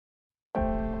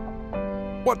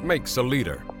What makes a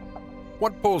leader?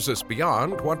 What pulls us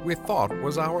beyond what we thought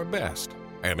was our best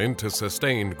and into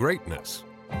sustained greatness?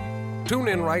 Tune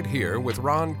in right here with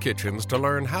Ron Kitchens to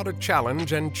learn how to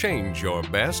challenge and change your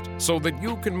best so that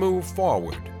you can move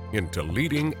forward into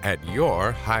leading at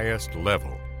your highest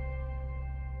level.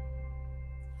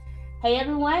 Hey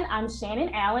everyone, I'm Shannon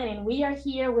Allen, and we are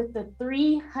here with the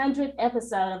 300th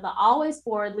episode of the Always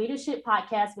Forward Leadership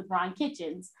Podcast with Ron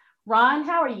Kitchens. Ron,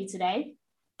 how are you today?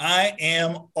 I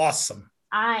am awesome.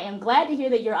 I am glad to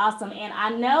hear that you're awesome. And I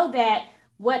know that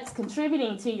what's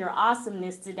contributing to your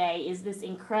awesomeness today is this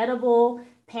incredible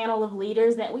panel of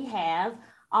leaders that we have,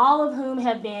 all of whom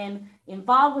have been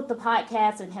involved with the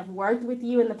podcast and have worked with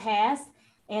you in the past.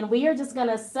 And we are just going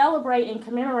to celebrate and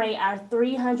commemorate our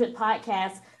 300th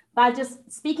podcast by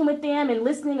just speaking with them and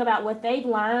listening about what they've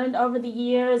learned over the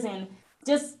years and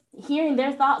just hearing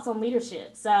their thoughts on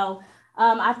leadership. So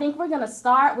I think we're going to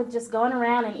start with just going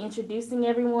around and introducing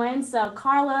everyone. So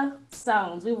Carla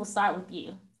Soanes, we will start with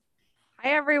you.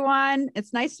 Hi, everyone.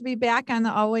 It's nice to be back on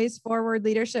the Always Forward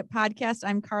Leadership Podcast.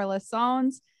 I'm Carla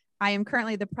Soanes. I am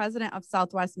currently the president of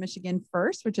Southwest Michigan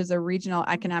First, which is a regional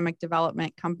economic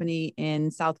development company in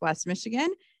Southwest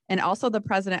Michigan, and also the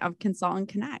president of Consultant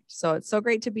Connect. So it's so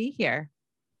great to be here.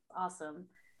 Awesome.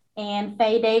 And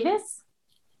Faye Davis.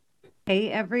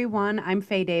 Hey everyone, I'm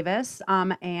Faye Davis,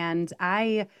 and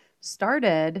I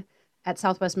started at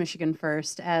Southwest Michigan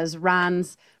First as Ron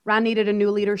needed a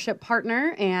new leadership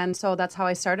partner, and so that's how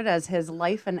I started as his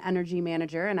life and energy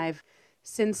manager, and I've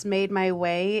since made my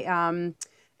way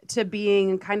to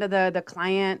being kind of the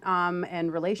client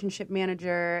and relationship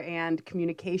manager and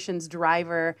communications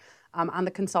driver on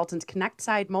the Consultants Connect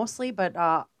side mostly, but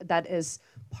that is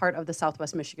part of the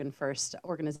Southwest Michigan First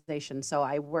organization. So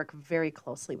I work very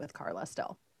closely with Carla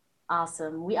still.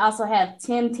 Awesome. We also have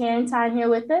Tim Tarrentine here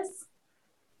with us.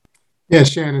 Yeah,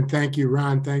 Shannon, thank you.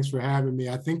 Ron, thanks for having me.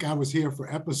 I think I was here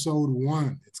for episode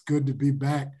 1. It's good to be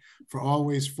back for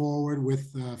Always Forward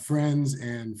with friends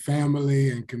and family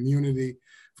and community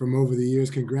from over the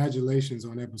years. Congratulations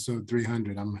on episode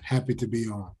 300. I'm happy to be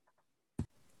on.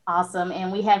 Awesome.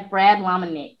 And we have Brad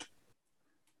Lomenick.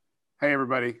 Hey,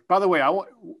 everybody. By the way,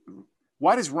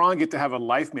 why does Ron get to have a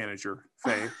life manager,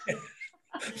 Faye?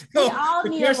 No, the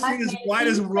question is, why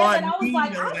does Ron need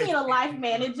I need a life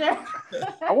manager.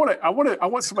 I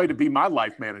want somebody to be my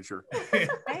life manager.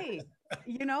 Hey,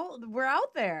 we're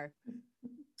out there.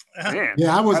 Man,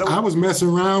 yeah, I was messing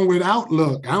around with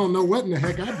Outlook. I don't know what in the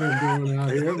heck I've been doing out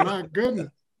here. My goodness.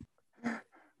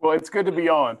 Well, it's good to be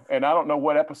on, and I don't know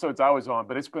what episodes I was on,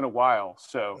 but it's been a while.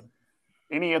 So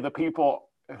any of the people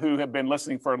who have been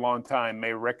listening for a long time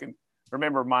may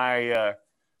remember my,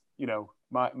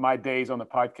 my days on the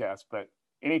podcast. But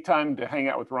anytime to hang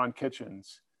out with Ron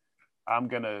Kitchens, I'm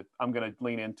gonna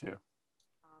lean into.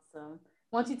 Awesome.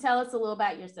 Why don't you tell us a little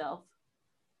about yourself?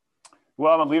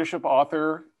 Well, I'm a leadership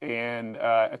author, and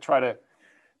I try to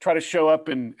show up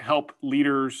and help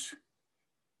leaders,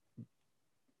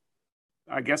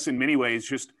 I guess in many ways,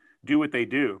 just do what they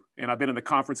do. And I've been in the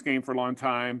conference game for a long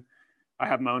time. I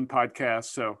have my own podcast.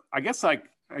 So I guess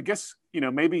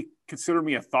maybe consider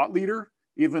me a thought leader,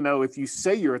 even though if you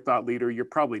say you're a thought leader, you're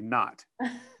probably not.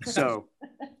 So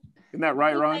isn't that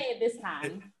right, Ron? Say it this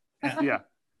time. Yeah.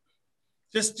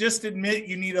 Just admit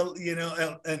you need a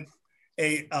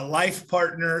life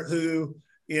partner who,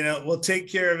 will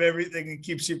take care of everything and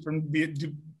keeps you from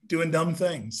doing dumb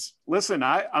things. Listen,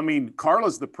 I mean,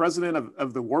 Carla's the president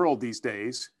of the world these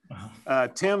days.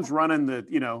 Tim's running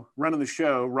the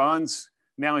show. Ron's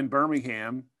now in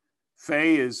Birmingham.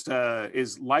 Faye is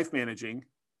life managing.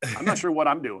 I'm not sure what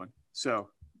I'm doing. So,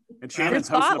 and Shannon's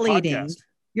hosting the podcast.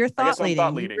 You're thought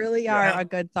leading. You really are a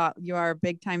good thought. You are a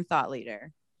big time thought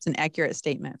leader. It's an accurate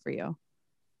statement for you.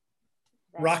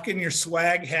 Rocking your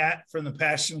swag hat from the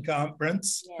Passion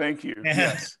Conference. Yes. Thank you.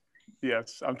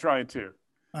 Yes, I'm trying to.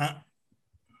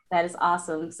 That is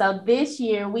awesome. So this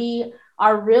year we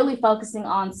are really focusing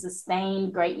on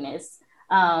sustained greatness,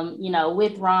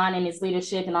 with Ron and his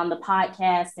leadership and on the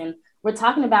podcast. And we're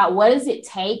talking about what does it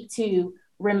take to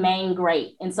remain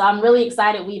great. And so I'm really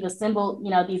excited. We've assembled,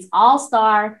 these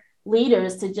all-star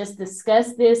leaders to just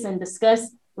discuss this and discuss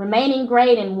remaining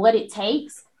great and what it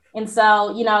takes. And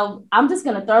so, I'm just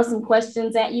going to throw some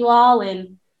questions at you all.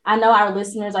 And I know our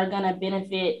listeners are going to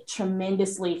benefit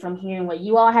tremendously from hearing what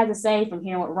you all have to say, from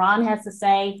hearing what Ron has to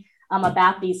say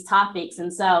about these topics.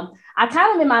 And so I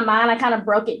in my mind, I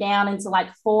broke it down into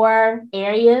like 4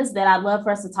 areas that I'd love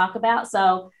for us to talk about.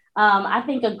 So I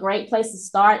think a great place to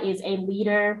start is a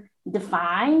leader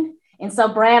defined. And so,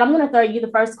 Brad, I'm going to throw you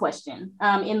the first question.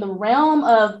 In the realm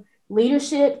of,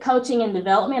 leadership, coaching, and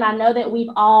development. I know that we've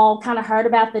all kind of heard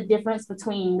about the difference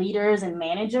between leaders and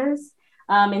managers.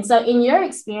 And so in your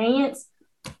experience,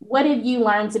 what have you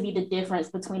learned to be the difference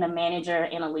between a manager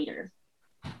and a leader?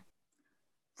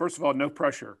 First of all, no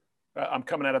pressure. I'm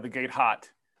coming out of the gate hot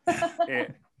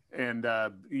and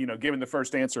giving the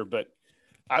first answer, but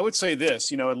I would say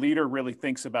this, a leader really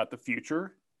thinks about the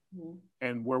future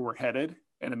and where we're headed,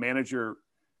 and a manager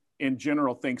in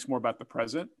general thinks more about the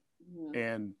present.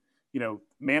 And,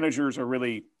 managers are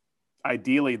really,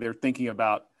 ideally, they're thinking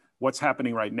about what's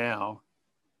happening right now.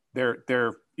 They're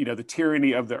the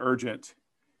tyranny of the urgent,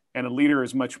 and a leader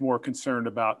is much more concerned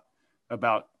about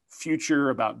future,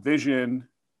 about vision,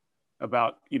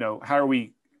 about, how are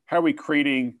we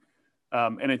creating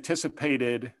an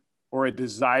anticipated or a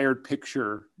desired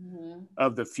picture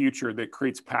of the future that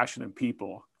creates passion in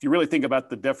people. If you really think about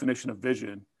the definition of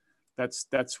vision, that's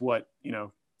what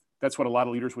a lot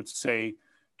of leaders would say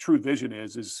true vision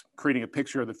is creating a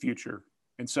picture of the future.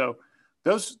 And so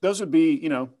those would be,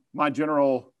 my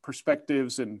general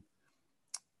perspectives, and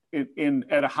in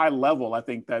at a high level, I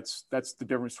think that's the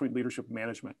difference between leadership and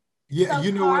management. Yeah, so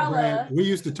you know Carla, what, Brad? We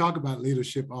used to talk about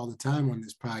leadership all the time on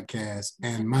this podcast,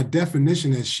 and my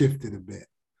definition has shifted a bit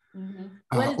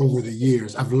over the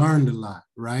years. I've learned a lot,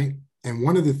 right? And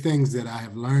one of the things that I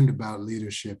have learned about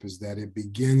leadership is that it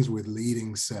begins with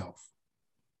leading self.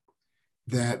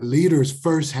 That leaders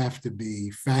first have to be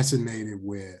fascinated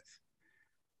with,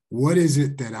 what is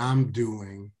it that I'm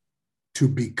doing to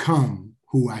become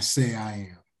who I say I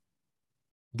am?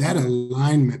 That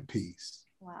alignment piece.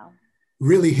 Wow.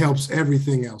 Really helps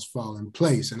everything else fall in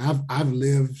place. And I've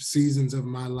lived seasons of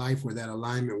my life where that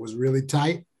alignment was really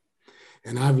tight.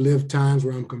 And I've lived times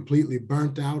where I'm completely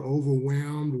burnt out,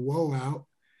 overwhelmed, woe out,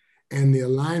 and the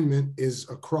alignment is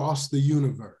across the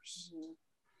universe.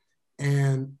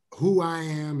 And who I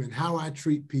am and how I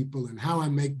treat people and how I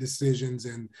make decisions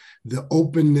and the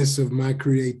openness of my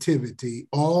creativity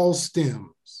all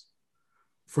stems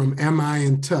from, am I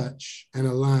in touch and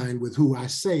aligned with who I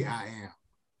say I am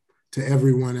to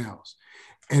everyone else?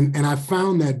 And I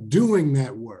found that doing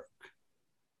that work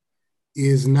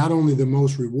is not only the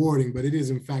most rewarding, but it is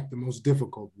in fact the most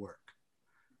difficult work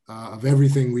of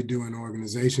everything we do in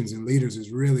organizations and leaders,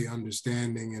 is really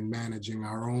understanding and managing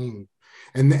our own.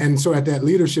 And so at that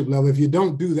leadership level, if you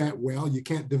don't do that well, you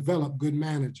can't develop good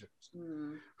managers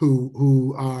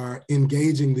who are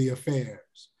engaging the affairs.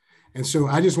 And so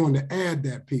I just wanted to add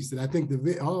that piece, that I think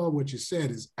all what you said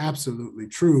is absolutely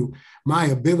true. My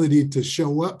ability to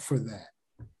show up for that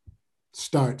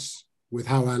starts with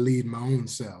how I lead my own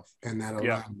self and that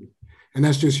alignment. And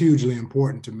that's just hugely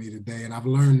important to me today. And I've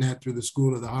learned that through the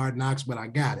school of the hard knocks, but I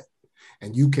got it.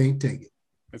 And you can't take it.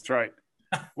 That's right.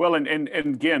 Well, and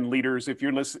again, leaders, if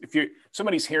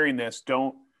somebody's hearing this,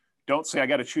 don't say I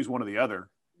got to choose one or the other.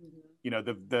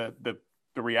 The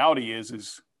reality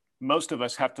is most of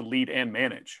us have to lead and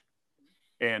manage.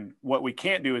 And what we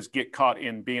can't do is get caught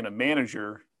in being a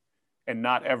manager and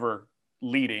not ever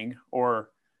leading, or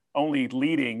only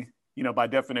leading, by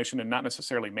definition, and not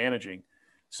necessarily managing.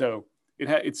 So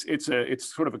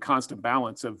it's sort of a constant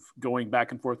balance of going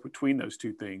back and forth between those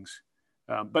two things.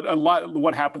 But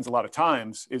what happens a lot of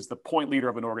times is the point leader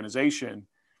of an organization,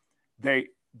 they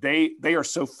are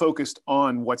so focused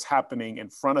on what's happening in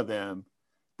front of them,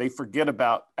 they forget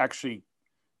about actually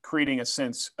creating a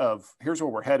sense of, here's where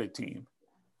we're headed, team.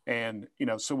 And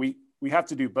so we have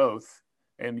to do both.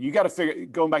 And you got to figure,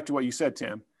 going back to what you said,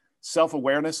 Tim,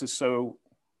 self-awareness is so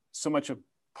much a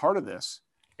part of this.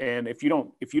 And if you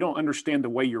don't understand the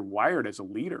way you're wired as a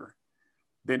leader,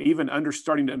 then even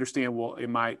starting to understand, well,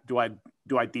 do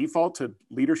I default to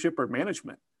leadership or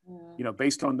management?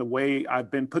 Based on the way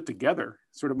I've been put together,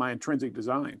 sort of my intrinsic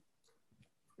design.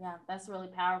 Yeah, that's really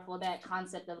powerful. That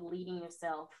concept of leading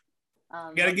yourself.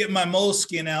 Got to get my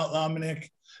moleskin out,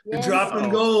 Dominic. Yes. The dropping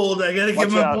gold. I got to get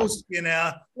my moleskin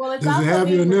out. Well, it's Does it have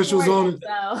your initials on it?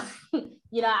 So,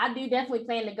 I do definitely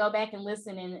plan to go back and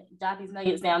listen and jot these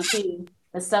nuggets down too.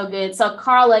 That's so good. So,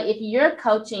 Carla, if you're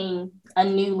coaching a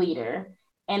new leader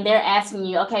and they're asking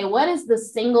you, okay, what is the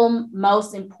single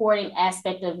most important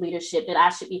aspect of leadership that I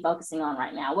should be focusing on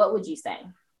right now? What would you say?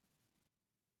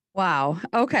 Wow.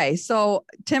 Okay. So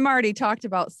Tim already talked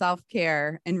about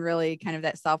self-care and really kind of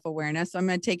that self-awareness. So I'm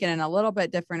going to take it in a little bit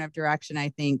different of direction, I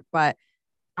think, but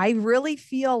I really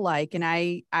feel like, and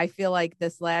I feel like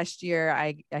this last year,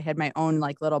 I had my own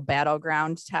like little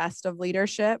battleground test of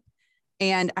leadership.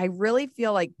 And I really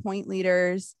feel like point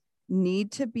leaders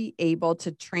need to be able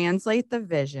to translate the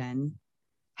vision,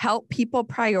 help people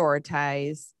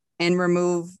prioritize, and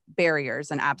remove barriers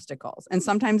and obstacles. And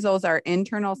sometimes those are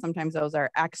internal, sometimes those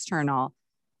are external.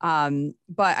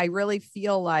 But I really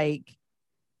feel like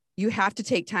you have to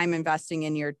take time investing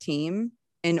in your team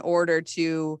in order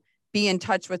to be in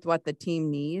touch with what the team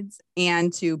needs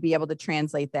and to be able to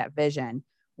translate that vision.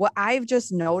 What I've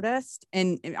just noticed,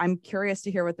 and I'm curious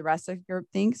to hear what the rest of the group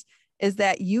thinks, is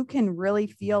that you can really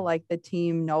feel like the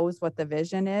team knows what the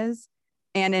vision is.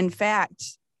 And in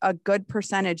fact, a good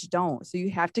percentage don't. So you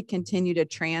have to continue to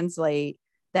translate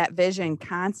that vision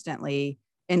constantly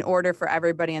in order for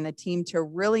everybody on the team to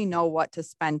really know what to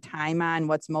spend time on,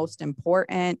 what's most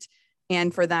important,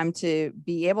 and for them to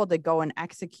be able to go and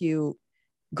execute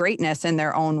greatness in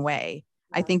their own way.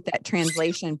 I think that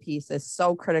translation piece is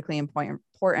so critically important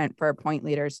for point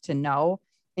leaders to know.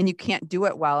 And you can't do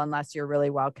it well unless you're really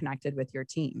well connected with your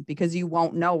team, because you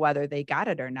won't know whether they got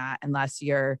it or not unless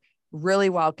you're really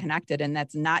well connected. And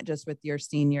that's not just with your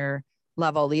senior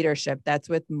level leadership, that's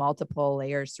with multiple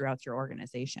layers throughout your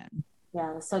organization.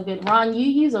 Yeah, that's so good. Ron, you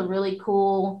use a really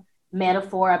cool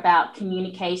metaphor about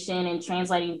communication and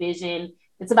translating vision.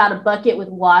 It's about a bucket with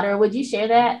water. Would you share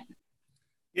that?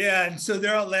 Yeah, and so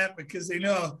they're all laughing because they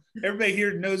know everybody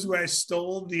here knows where I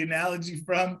stole the analogy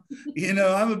from.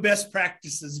 I'm a best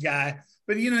practices guy,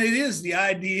 but it is the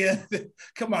idea that,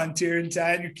 come on,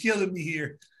 Tarantine, you're killing me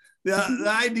here. The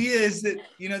idea is that,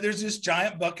 there's this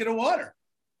giant bucket of water,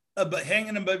 but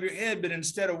hanging above your head, but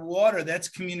instead of water, that's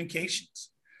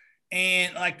communications.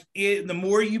 And the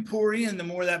more you pour in, the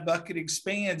more that bucket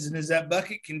expands. And as that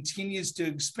bucket continues to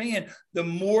expand, the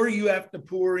more you have to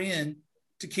pour in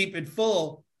to keep it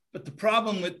full. But the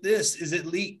problem with this is it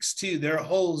leaks too. There are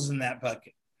holes in that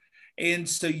bucket. And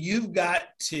so you've got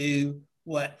to,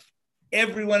 what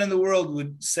everyone in the world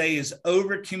would say is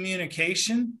over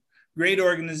communication. Great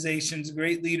organizations,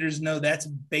 great leaders know that's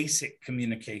basic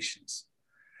communications.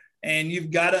 And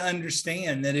you've got to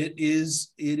understand that it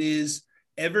is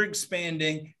ever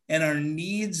expanding, and our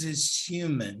needs as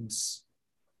humans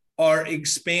are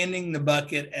expanding the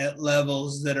bucket at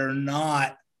levels that are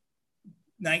not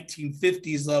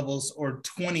 1950s levels or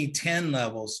 2010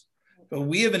 levels, but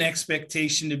we have an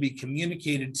expectation to be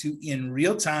communicated to in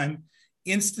real time,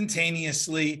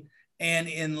 instantaneously, and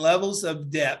in levels of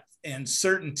depth and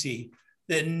certainty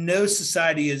that no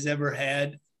society has ever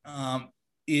had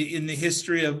in the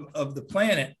history of the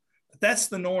planet. But that's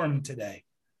the norm today.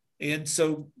 And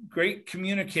so great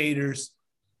communicators,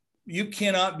 you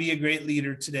cannot be a great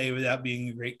leader today without being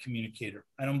a great communicator.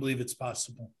 I don't believe it's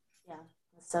possible. Yeah,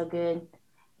 that's so good.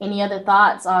 Any other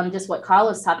thoughts on just what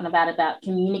Carla's talking about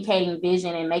communicating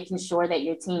vision and making sure that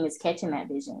your team is catching that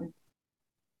vision?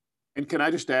 And can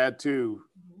I just add to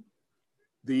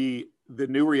the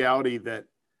new reality that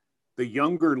the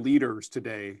younger leaders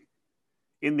today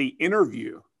in the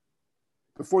interview,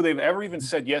 before they've ever even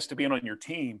said yes to being on your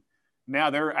team, now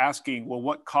they're asking, well,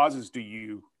 what causes do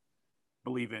you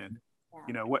believe in?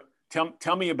 Yeah.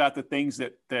 Tell me about the things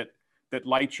that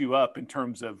light you up in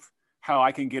terms of how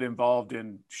I can get involved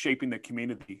in shaping the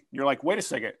community. You're like, wait a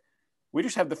second, we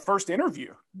just had the first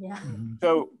interview. Yeah.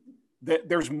 So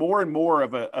there's more and more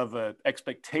of a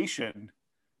expectation,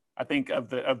 I think, of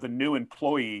the new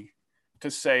employee to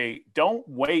say, don't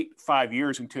wait 5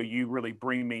 years until you really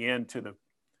bring me into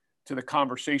the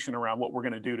conversation around what we're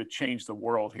going to do to change the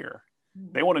world here.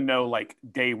 They want to know like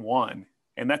day one.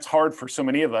 And that's hard for so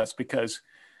many of us because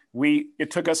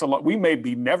it took us a lot. We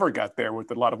maybe never got there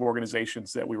with a lot of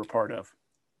organizations that we were part of.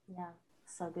 Yeah,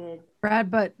 so good.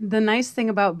 Brad, but the nice thing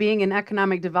about being in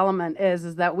economic development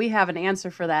is that we have an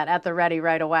answer for that at the ready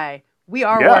right away. We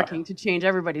are working to change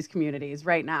everybody's communities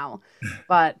right now.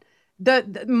 But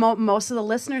most of the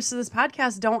listeners to this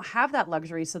podcast don't have that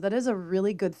luxury. So that is a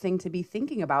really good thing to be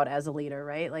thinking about as a leader,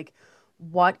 right? Like,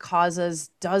 what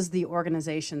causes does the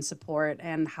organization support,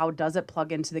 and how does it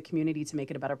plug into the community to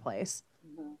make it a better place?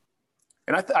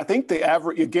 And I think the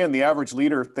average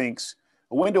leader thinks,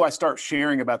 when do I start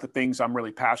sharing about the things I'm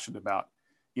really passionate about?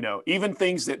 Even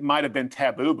things that might have been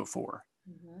taboo before,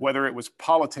 whether it was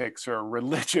politics or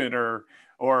religion or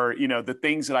the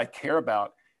things that I care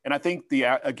about. And I think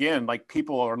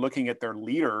people are looking at their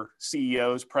leader,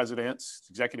 CEOs, presidents,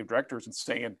 executive directors, and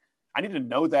saying, I need to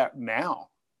know that now.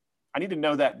 I need to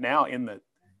know that now in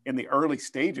the early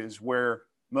stages where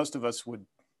most of us would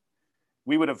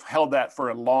have held that for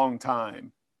a long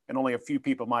time and only a few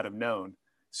people might have known.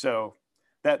 So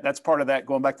that's part of that,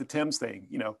 going back to Tim's thing,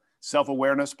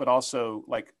 self-awareness, but also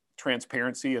like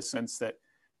transparency, a sense that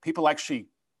people actually,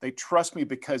 they trust me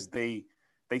because they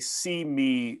see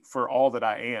me for all that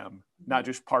I am, not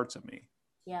just parts of me.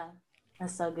 Yeah,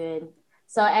 that's so good.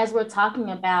 So as we're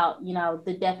talking about,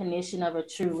 the definition of a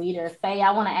true leader, Faye,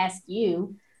 I want to ask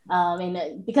you,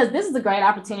 because this is a great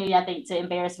opportunity, I think, to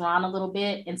embarrass Ron a little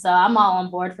bit. And so I'm all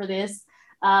on board for this.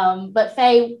 But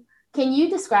Faye, can you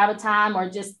describe a time or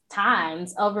just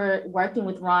times over working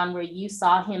with Ron where you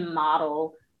saw him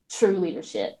model true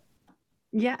leadership?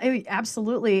 Yeah,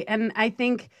 absolutely. And I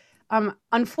think,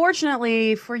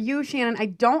 unfortunately for you, Shannon, I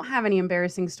don't have any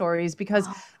embarrassing stories because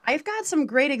I've got some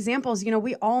great examples. You know,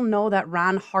 we all know that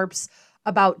Ron harps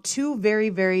about two very,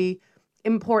 very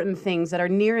important things that are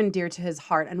near and dear to his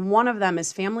heart. And one of them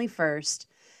is family first.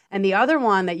 And the other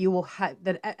one that you will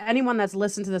that anyone that's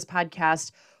listened to this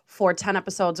podcast for 10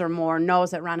 episodes or more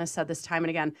knows that Ron has said this time and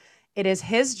again. It is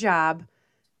his job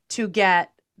to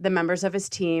get the members of his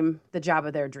team the job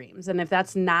of their dreams. And if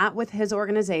that's not with his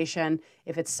organization,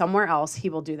 if it's somewhere else, he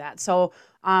will do that. So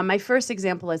my first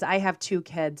example is I have two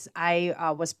kids. I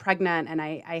was pregnant and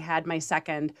I had my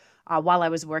second while I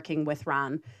was working with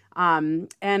Ron.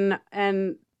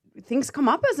 And things come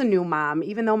up as a new mom,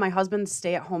 even though my husband's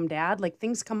stay-at-home dad, like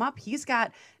things come up. He's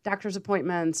got doctor's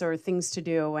appointments or things to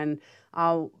do. And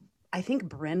I think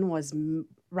Bryn was,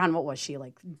 Ron, what was she,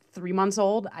 like 3 months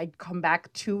old? I'd come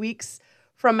back 2 weeks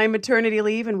from my maternity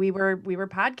leave and we were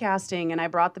podcasting and I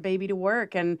brought the baby to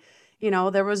work and, you know,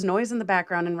 there was noise in the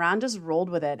background and Ron just rolled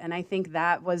with it. And I think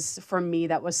that was, for me,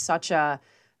 that was such a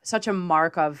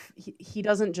mark of, he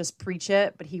doesn't just preach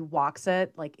it, but he walks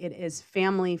it. Like it is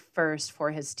family first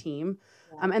for his team.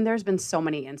 Yeah. And there's been so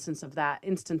many instances of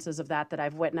that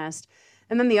I've witnessed.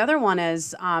 And then the other one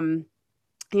is,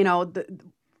 you know,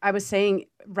 I was saying,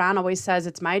 Ron always says,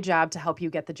 it's my job to help you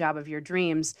get the job of your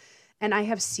dreams. And I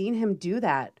have seen him do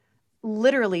that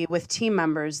literally with team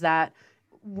members that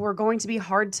were going to be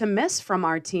hard to miss from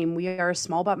our team. We are a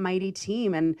small but mighty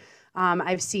team. And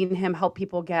I've seen him help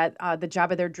people get the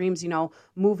job of their dreams, you know,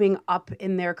 moving up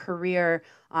in their career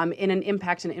in an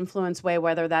impact and influence way,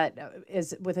 whether that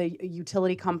is with a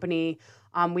utility company.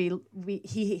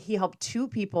 He helped two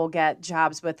people get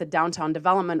jobs with the downtown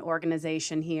development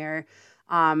organization here.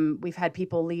 We've had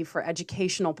people leave for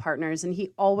educational partners, and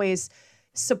he always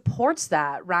supports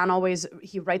that. Ron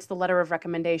he writes the letter of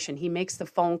recommendation. He makes the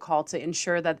phone call to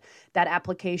ensure that that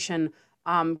application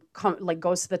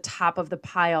goes to the top of the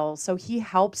pile. So he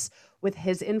helps with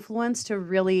his influence to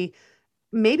really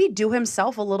maybe do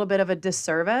himself a little bit of a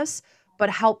disservice, but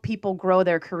help people grow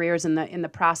their careers in the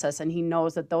process. And he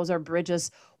knows that those are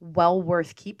bridges well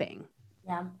worth keeping.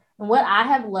 Yeah. And what I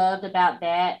have loved about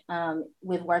that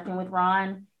with working with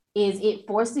Ron is it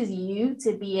forces you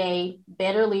to be a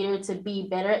better leader, to be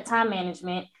better at time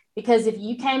management. Because if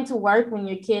you came to work when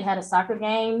your kid had a soccer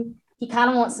game, he kind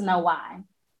of wants to know why.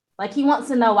 Like he wants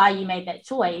to know why you made that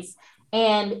choice.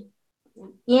 And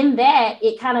in that,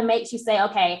 it kind of makes you say,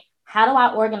 okay, how do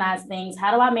I organize things?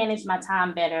 How do I manage my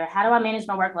time better? How do I manage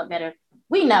my workload better?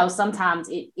 We know sometimes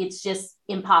it's just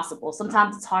impossible.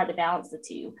 Sometimes it's hard to balance the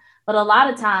two. But a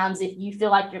lot of times, if you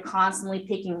feel like you're constantly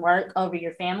picking work over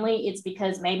your family, it's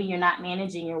because maybe you're not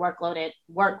managing your workload at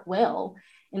work well.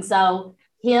 And so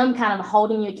him kind of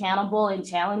holding you accountable and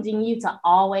challenging you to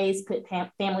always put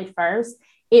family first,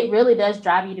 it really does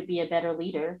drive you to be a better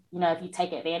leader, you know, if you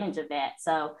take advantage of that.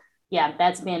 So yeah,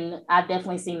 I've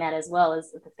definitely seen that as well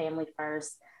as the family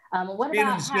first.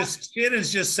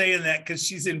 Shannon's just saying that because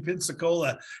she's in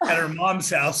Pensacola at her mom's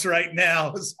house right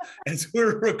now as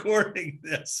we're recording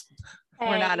this.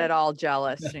 We're not at all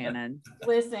jealous, Shannon.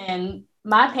 Listen,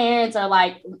 my parents are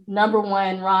like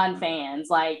 #1 Ron fans.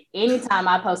 Like anytime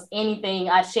I post anything,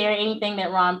 I share anything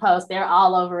that Ron posts, they're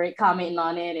all over it, commenting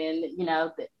on it. And, you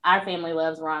know, our family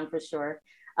loves Ron for sure.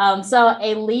 So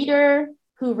a leader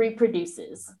who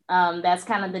reproduces, that's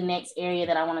kind of the next area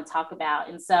that I want to talk about.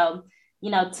 And so, you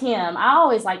know, Tim, I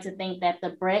always like to think that the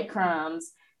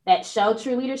breadcrumbs that show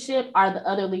true leadership are the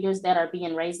other leaders that are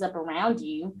being raised up around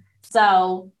you.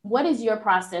 So what is your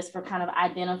process for kind of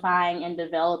identifying and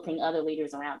developing other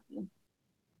leaders around you?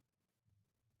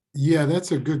 Yeah,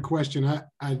 that's a good question.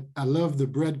 I love the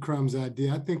breadcrumbs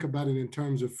idea. I think about it in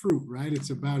terms of fruit, right? It's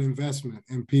about investment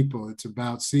in people. It's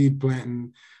about seed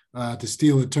planting, to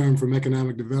steal a term from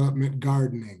economic development,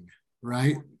 gardening,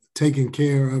 right? Taking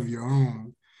care of your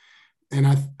own. And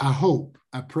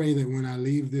I pray that when I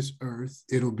leave this earth,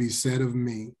 it'll be said of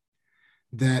me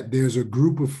that there's a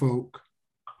group of folk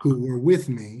who were with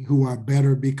me who are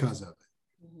better because of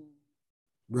it,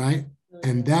 right?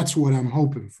 And that's what I'm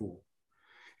hoping for.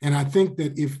 And I think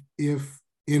that if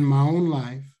in my own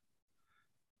life,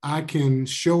 I can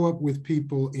show up with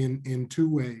people in two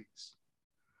ways,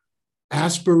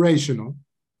 aspirational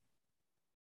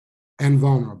and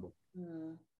vulnerable.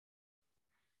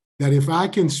 That if I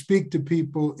can speak to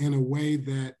people in a way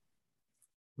that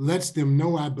lets them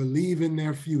know I believe in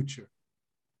their future,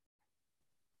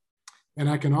 and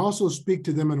I can also speak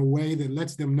to them in a way that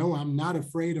lets them know I'm not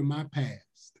afraid of my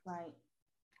past. Right.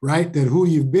 right? That who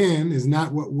you've been is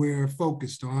not what we're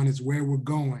focused on, it's where we're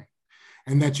going.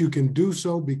 And that you can do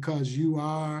so because you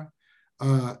are,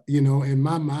 in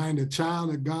my mind, a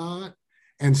child of God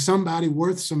and somebody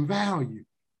worth some value.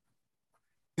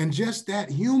 And just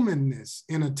that humanness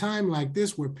in a time like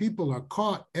this where people are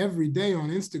caught every day on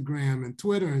Instagram and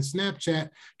Twitter and Snapchat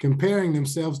comparing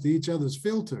themselves to each other's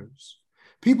filters,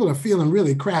 people are feeling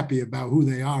really crappy about who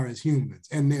they are as humans,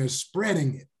 and they're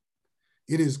spreading it.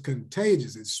 It is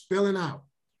contagious. It's spilling out.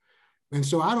 And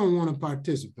so I don't want to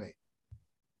participate.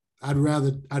 I'd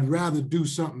rather do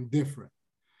something different.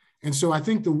 And so I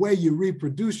think the way you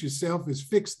reproduce yourself is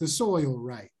fix the soil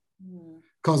right.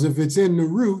 Because if it's in the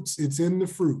roots, it's in the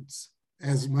fruits.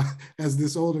 As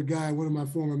this older guy, one of my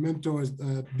former mentors,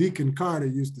 Deacon Carter,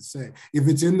 used to say, if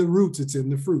it's in the roots, it's in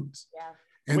the fruits. Yeah.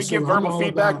 Can we give verbal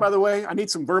feedback, by the way? I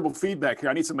need some verbal feedback here.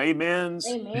 I need some amens.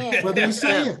 Amen. Well, then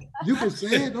say it. You can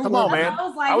say it. Come on, man.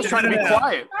 I was trying to be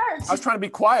quiet. I was trying to be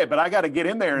quiet, but I got to get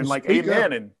in there and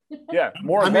amen. And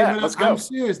more of that. Let's go. I'm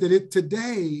serious that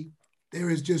today, there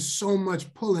is just so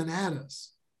much pulling at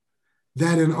us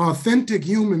that an authentic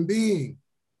human being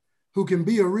who can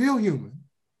be a real human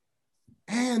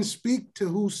and speak to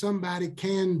who somebody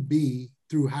can be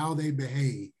through how they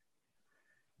behave.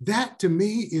 That to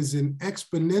me is an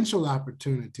exponential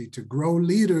opportunity to grow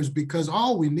leaders, because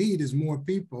all we need is more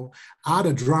people out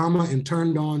of drama and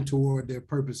turned on toward their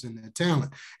purpose and their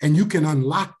talent. And you can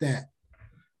unlock that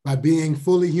by being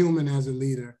fully human as a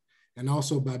leader and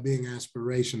also by being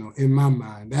aspirational, in my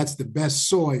mind. That's the best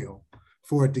soil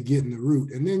for it to get in the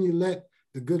root. And then you let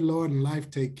the good Lord and life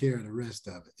take care of the rest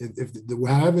of it.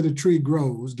 However the tree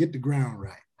grows, get the ground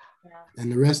right. Yeah.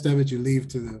 And the rest of it you leave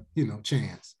to the,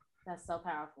 chance. That's so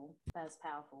powerful. That's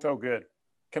powerful. So good.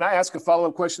 Can I ask a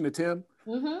follow-up question to Tim?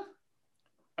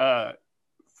 Mm-hmm.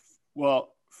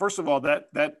 Well, first of all,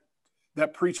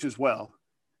 that preaches well.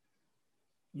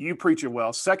 You preach it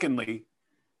well. Secondly,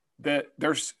 that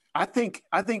I think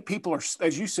people are,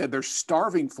 as you said, they're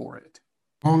starving for it.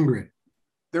 Hungry.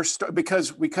 They're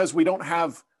because we don't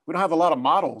have a lot of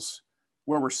models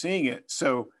where we're seeing it,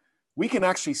 so we can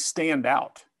actually stand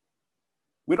out.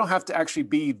 We don't have to actually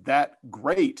be that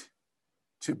great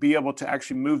to be able to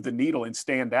actually move the needle and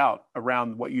stand out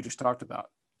around what you just talked about.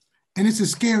 And it's a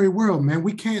scary world, man.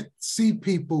 We can't see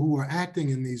people who are acting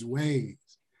in these ways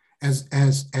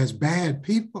as bad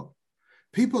people.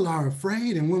 People are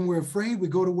afraid, and when we're afraid, we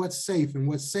go to what's safe. And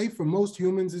what's safe for most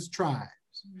humans is tribes.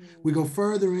 We go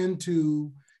further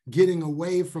into getting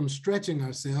away from stretching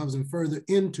ourselves and further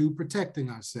into protecting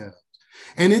ourselves.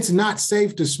 And it's not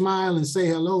safe to smile and say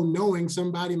hello, knowing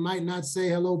somebody might not say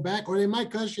hello back, or they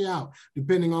might cuss you out,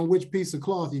 depending on which piece of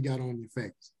cloth you got on your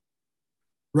face,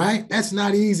 right? That's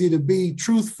not easy to be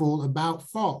truthful about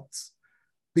faults,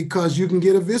 because you can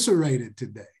get eviscerated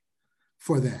today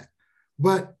for that.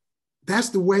 But that's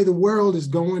the way the world is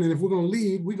going. And if we're going to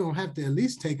lead, we're going to have to at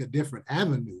least take a different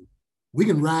avenue. We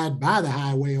can ride by the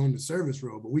highway on the service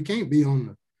road, but we can't be on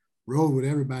the road with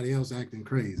everybody else acting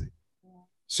crazy.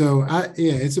 So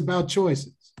it's about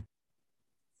choices. It's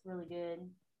really good.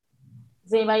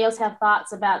 Does anybody else have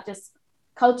thoughts about just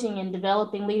coaching and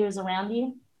developing leaders around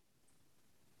you?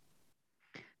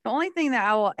 The only thing that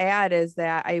I will add is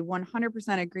that I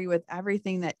 100% agree with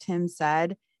everything that Tim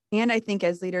said. And I think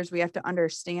as leaders, we have to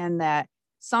understand that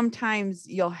sometimes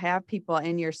you'll have people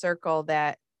in your circle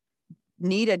that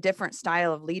need a different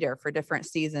style of leader for different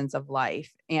seasons of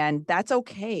life. And that's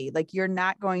okay. Like, you're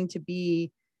not going to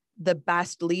be the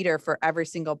best leader for every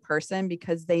single person,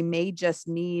 because they may just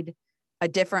need a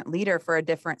different leader for a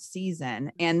different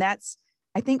season. And that's,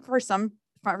 I think for some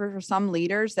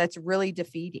leaders, that's really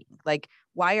defeating. Like,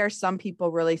 why are some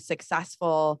people really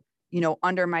successful,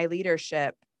 under my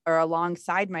leadership or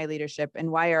alongside my leadership?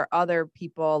 And why are other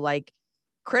people like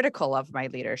critical of my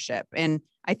leadership? And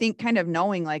I think kind of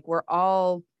knowing like we're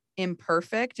all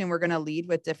imperfect and we're going to lead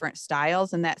with different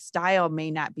styles, and that style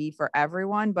may not be for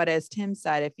everyone. But as Tim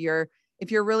said, if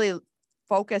you're really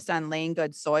focused on laying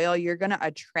good soil, you're going to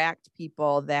attract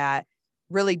people that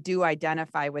really do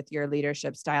identify with your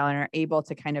leadership style and are able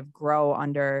to kind of grow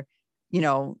under,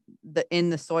 in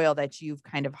the soil that you've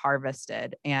kind of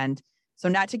harvested. And so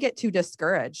not to get too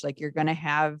discouraged, like you're going to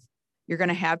have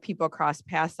people cross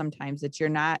paths sometimes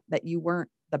that you weren't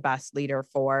the best leader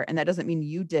for. And that doesn't mean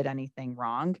you did anything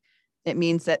wrong. It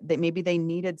means that maybe they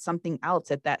needed something else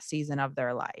at that season of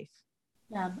their life.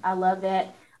 Yeah, I love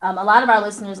that. A lot of our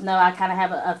listeners know I kind of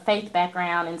have a faith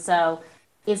background. And so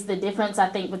it's the difference, I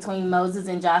think, between Moses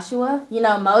and Joshua.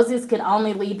 Moses could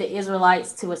only lead the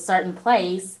Israelites to a certain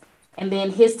place, and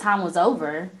then his time was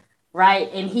over, right?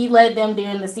 And he led them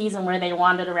during the season where they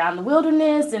wandered around the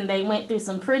wilderness and they went through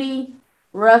some pretty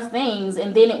rough things.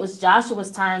 And then it was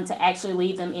Joshua's turn to actually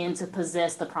lead them in to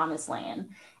possess the promised land.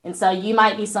 And so you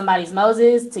might be somebody's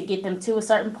Moses to get them to a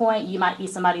certain point. You might be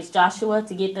somebody's Joshua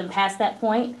to get them past that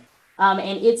point.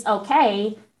 And it's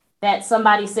okay that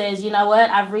somebody says, you know what,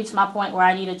 I've reached my point where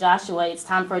I need a Joshua. It's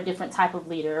time for a different type of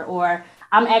leader. Or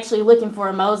I'm actually looking for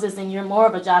a Moses and you're more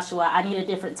of a Joshua. I need a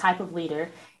different type of leader.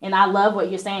 And I love what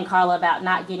you're saying, Carla, about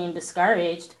not getting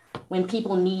discouraged when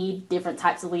people need different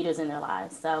types of leaders in their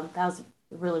lives. So that was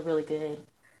really, really good.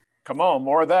 Come on,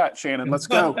 more of that, Shannon. Let's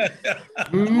go.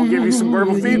 We'll give you some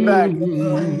verbal feedback.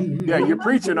 Yeah, you're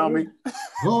preaching on me.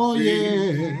 Oh,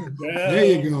 yeah. There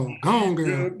you go. Go on,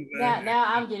 girl. Now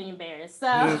I'm getting embarrassed.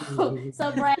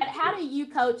 So Brad, how do you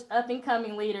coach up and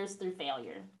coming leaders through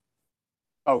failure?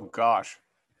 Oh gosh.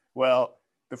 Well,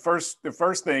 the first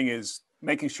thing is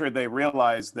making sure they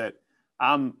realize that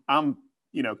I'm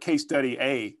case study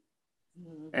A.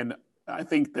 And I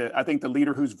think the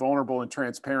leader who's vulnerable and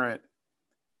transparent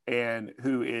and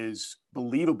who is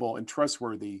believable and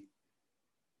trustworthy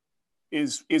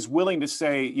is willing to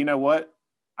say, you know what,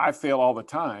 I fail all the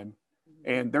time.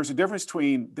 And there's a difference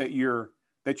between that you're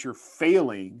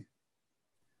failing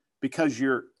because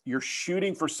you're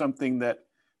shooting for something that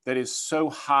is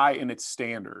so high in its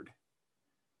standard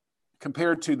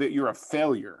compared to that you're a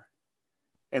failure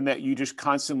and that you just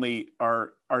constantly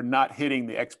are not hitting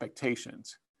the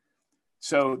expectations.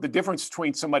 So the difference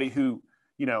between somebody who,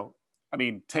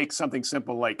 take something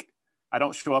simple like I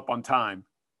don't show up on time,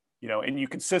 and you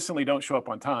consistently don't show up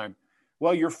on time.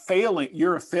 Well, you're failing.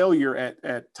 You're a failure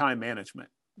at time management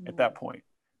at that point.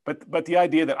 But the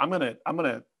idea that I'm gonna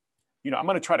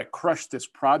try to crush this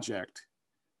project,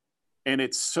 and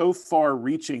it's so far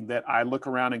reaching that I look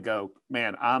around and go,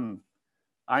 man,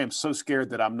 I am so scared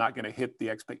that I'm not going to hit the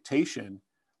expectation.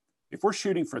 If we're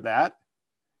shooting for that,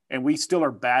 and we still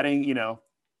are batting,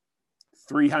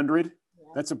 300.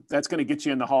 That's going to get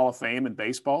you in the Hall of Fame in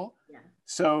baseball. Yeah.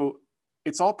 So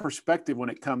it's all perspective when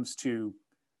it comes to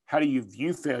how do you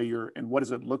view failure and what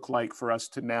does it look like for us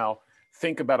to now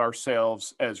think about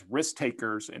ourselves as risk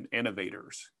takers and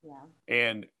innovators. Yeah.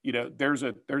 And there's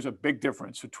a big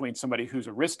difference between somebody who's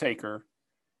a risk taker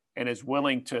and is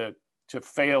willing to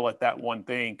fail at that one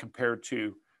thing compared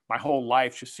to my whole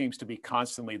life just seems to be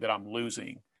constantly that I'm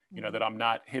losing, that I'm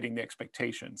not hitting the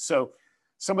expectations. So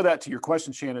some of that, to your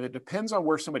question, Shannon, it depends on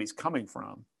where somebody's coming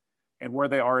from and where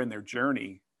they are in their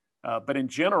journey. But in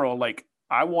general,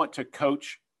 I want to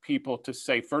coach people to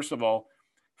say, first of all,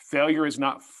 failure is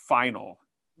not final.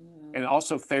 And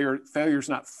also failure is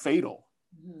not fatal.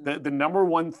 The number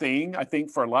one thing I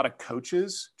think for a lot of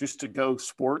coaches, just to go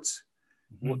sports,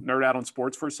 nerd out on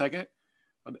sports for a second,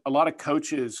 a lot of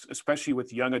coaches, especially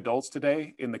with young adults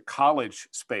today in the college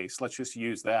space, let's just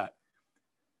use that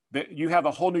you have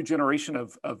a whole new generation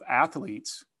of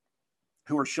athletes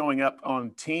who are showing up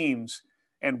on teams,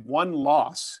 and one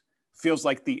loss feels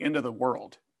like the end of the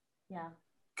world. Yeah.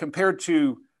 Compared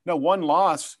to one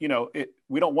loss, we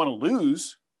don't want to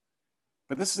lose,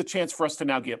 but this is a chance for us to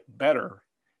now get better.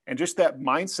 And just that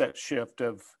mindset shift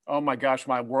of, oh my gosh,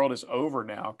 my world is over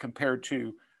now, compared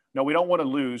to, no, we don't want to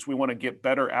lose. We want to get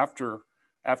better after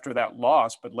that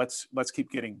loss, but let's keep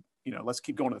getting, let's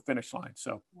keep going to the finish line.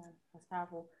 So yeah, that's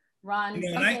powerful. Ron,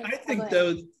 and I think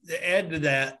though, to add to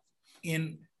that,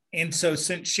 and so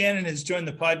since Shannon has joined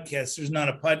the podcast, there's not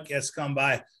a podcast gone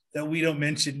by that we don't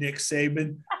mention Nick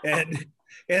Saban and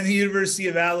the University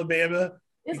of Alabama.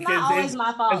 It's not always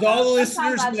my fault. As all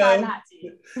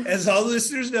the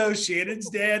listeners know,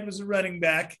 Shannon's dad was a running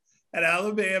back at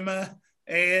Alabama,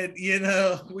 and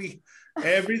the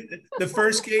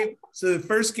first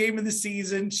game of the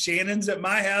season, Shannon's at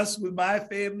my house with my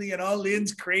family, and all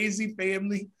Lynn's crazy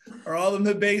family are all in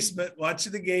the basement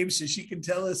watching the game so she can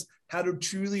tell us how to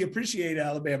truly appreciate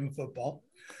Alabama football.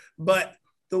 But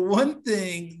the one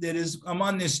thing that is, I'm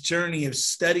on this journey of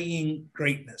studying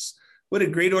greatness. What do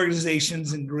great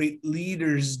organizations and great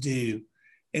leaders do?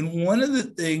 And one of the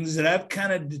things that I've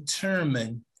kind of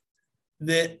determined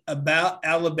that about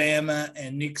Alabama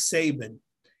and Nick Saban,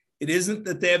 it isn't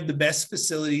that they have the best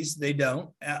facilities. They don't.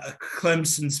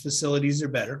 Clemson's facilities are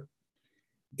better.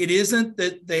 It isn't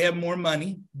that they have more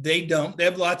money. They don't. They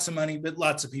have lots of money, but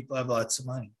lots of people have lots of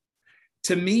money.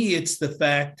 To me, it's the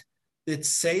fact that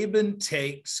Saban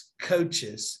takes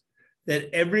coaches that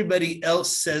everybody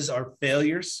else says are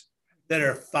failures, that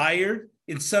are fired,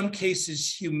 in some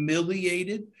cases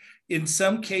humiliated, in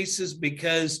some cases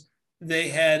because they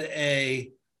had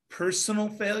a personal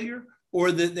failure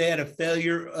or that they had a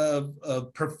failure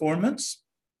of performance,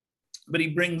 but he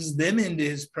brings them into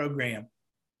his program.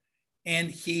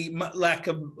 And he, lack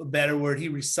of a better word, he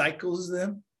recycles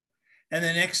them. And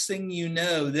the next thing you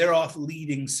know, they're off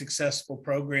leading successful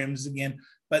programs again,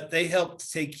 but they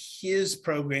helped take his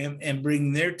program and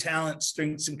bring their talent,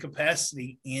 strengths, and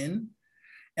capacity in.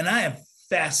 And I am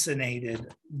fascinated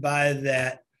by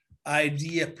that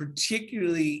idea,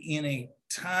 particularly in a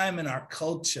time in our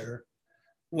culture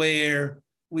where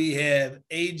we have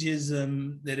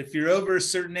ageism, that if you're over a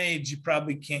certain age, you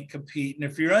probably can't compete. And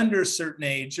if you're under a certain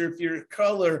age, or if you're a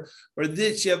color or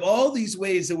this, you have all these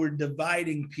ways that we're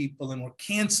dividing people and we're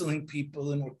canceling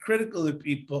people and we're critical of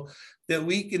people, that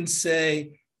we can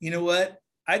say, you know what?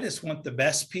 I just want the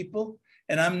best people.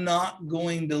 And I'm not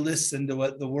going to listen to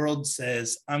what the world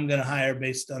says. I'm going to hire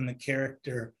based on the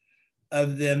character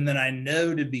of them that I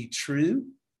know to be true.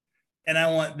 And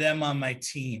I want them on my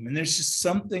team. And there's just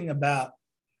something about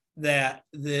that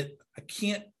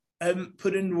I haven't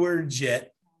put into words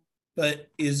yet, but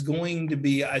is going to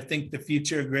be, I think, the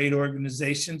future of great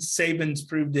organizations. Saban's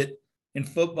proved it in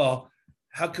football.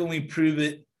 How can we prove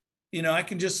it? You know, I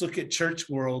can just look at church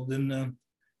world and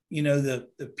the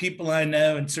people I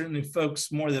know, and certainly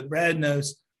folks more that Brad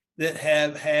knows, that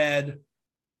have had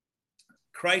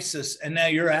crisis and now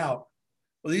you're out.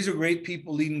 Well, these are great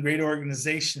people leading great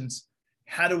organizations.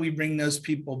 How do we bring those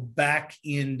people back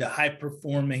into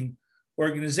high-performing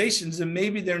organizations? And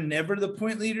maybe they're never the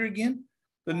point leader again,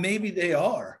 but maybe they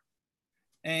are.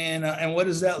 And what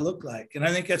does that look like? And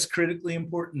I think that's critically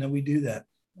important that we do that.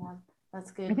 Yeah,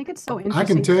 that's good. I think it's so interesting. I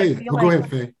can tell you. Go ahead,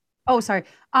 Faye. Oh, sorry.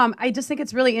 I just think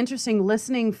it's really interesting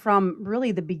listening from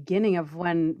really the beginning of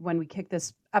when we kicked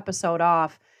this episode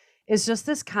off, is just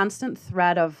this constant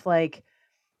thread of like,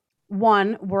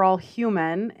 one, we're all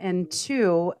human, and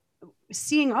two,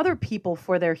 seeing other people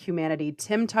for their humanity.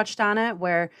 Tim touched on it,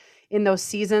 where in those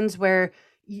seasons where,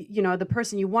 you know, the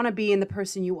person you want to be and the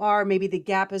person you are, maybe the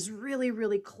gap is really,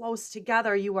 really close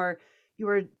together. You are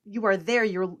there.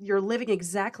 You're living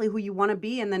exactly who you want to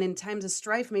be. And then in times of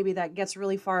strife, maybe that gets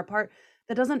really far apart.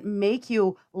 That doesn't make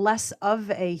you less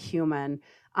of a human.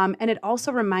 And it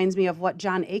also reminds me of what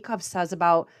John Acuff says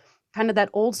about kind of that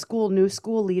old school, new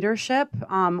school leadership.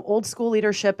 Old school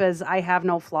leadership is I have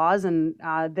no flaws and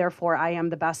therefore I am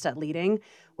the best at leading.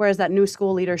 Whereas that new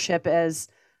school leadership is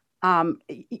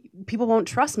people won't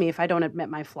trust me if I don't admit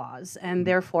my flaws. And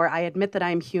therefore I admit that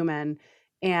I'm human.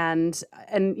 And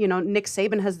you know, Nick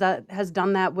Saban has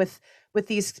done that with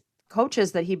these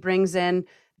coaches that he brings in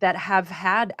that have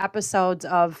had episodes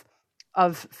of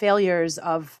failures,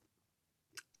 of,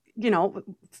 you know,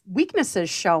 weaknesses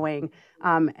showing.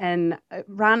 And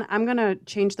Ron, I'm going to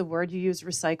change the word you use,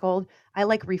 recycled. I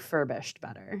like refurbished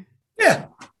better. Yeah.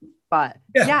 But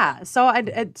yeah. So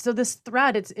so this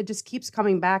thread, it just keeps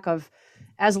coming back of,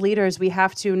 as leaders, we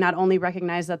have to not only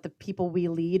recognize that the people we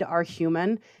lead are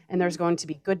human, and there's going to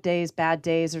be good days, bad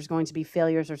days, there's going to be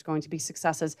failures, there's going to be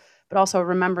successes, but also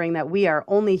remembering that we are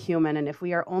only human. And if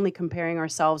we are only comparing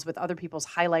ourselves with other people's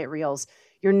highlight reels,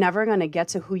 you're never going to get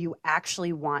to who you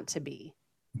actually want to be.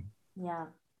 Yeah,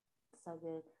 so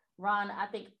good. Ron, I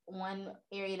think one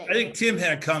area that... I think Tim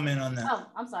had a comment on that. Oh,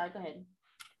 I'm sorry, go ahead.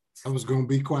 I was going to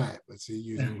be quiet, but see,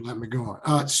 you let me go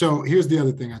on. So here's the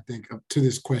other thing I think to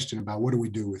this question about what do we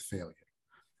do with failure,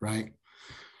 right?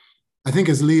 I think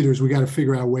as leaders, we got to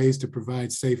figure out ways to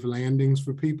provide safe landings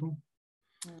for people.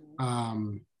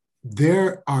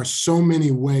 There are so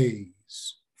many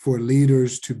ways for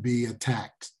leaders to be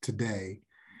attacked today.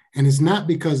 And it's not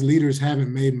because leaders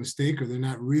haven't made a mistake or they're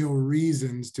not real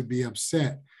reasons to be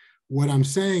upset. What I'm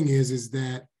saying is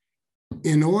that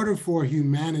in order for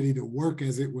humanity to work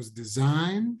as it was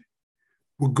designed,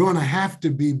 we're going to have to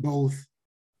be both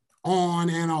on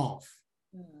and off.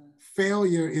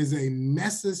 Failure is a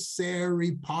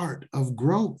necessary part of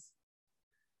growth.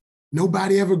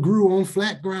 Nobody ever grew on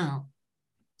flat ground.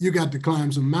 You got to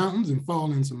climb some mountains and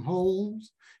fall in some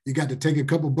holes. You got to take a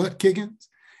couple butt kickings.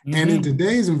 Mm-hmm. And in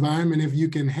today's environment, if you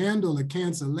can handle a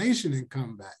cancellation and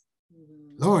come back,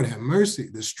 Lord have mercy,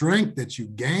 the strength that you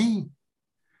gain,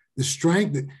 the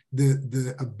strength,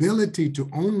 the ability to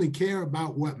only care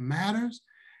about what matters,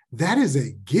 that is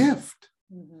a gift,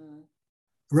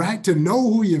 right? To know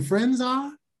who your friends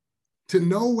are, to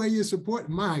know where you support.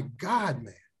 My God,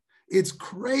 man, it's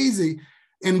crazy.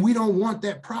 And we don't want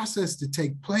that process to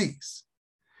take place.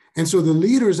 And so the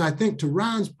leaders, I think, to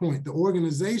Ron's point, the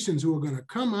organizations who are going to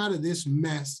come out of this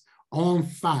mess on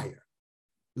fire,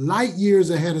 light years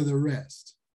ahead of the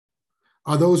rest,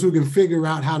 are those who can figure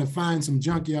out how to find some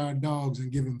junkyard dogs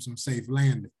and give them some safe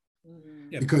landing.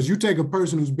 Yep. Because you take a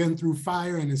person who's been through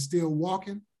fire and is still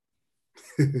walking.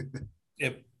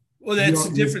 Yep. Well, that's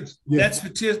the difference. Yeah. That's the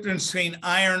difference between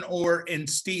iron ore and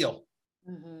steel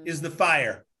is the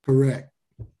fire. Correct.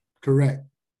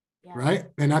 right?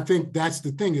 And I think that's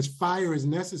the thing is fire is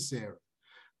necessary,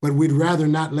 but we'd rather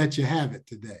not let you have it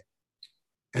today.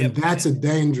 And that's a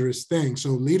dangerous thing. So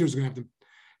leaders are going to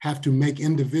have to make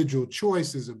individual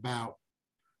choices about,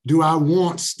 do I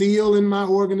want steel in my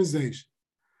organization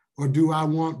or do I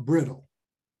want brittle?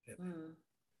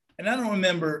 And I don't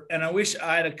remember, and I wish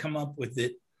I'd have come up with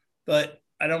it, but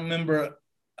I don't remember.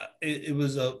 It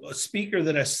was a speaker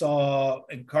that I saw,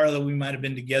 and Carla, we might have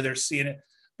been together seeing it,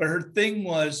 but her thing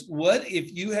was, what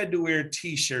if you had to wear a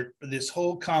t-shirt for this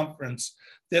whole conference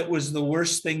that was the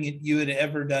worst thing that you had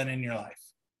ever done in your life?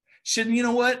 Shouldn't, you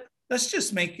know what? Let's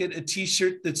just make it a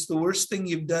t-shirt that's the worst thing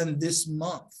you've done this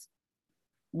month.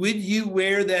 Would you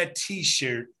wear that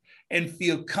t-shirt and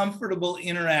feel comfortable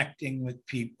interacting with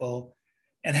people?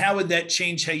 And how would that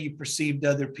change how you perceived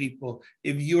other people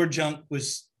if your junk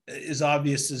was as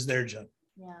obvious as their junk?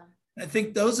 Yeah. I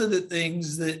think those are the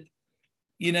things that,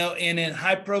 you know, and in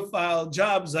high profile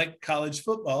jobs like college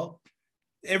football,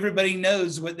 everybody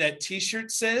knows what that t-shirt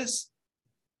says,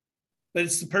 but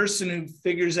it's the person who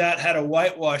figures out how to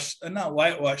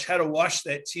how to wash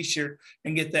that t-shirt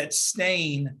and get that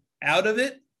stain out of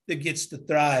it that gets to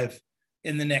thrive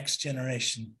in the next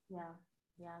generation. Yeah.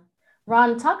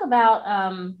 Ron, talk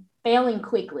about failing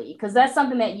quickly, because that's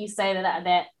something that you say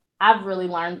that I've really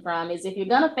learned from is if you're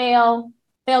going to fail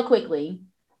quickly.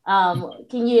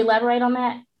 Can you elaborate on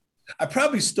that? I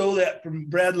probably stole that from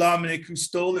Brad Lomenick, who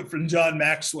stole it from John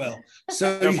Maxwell.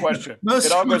 So no question.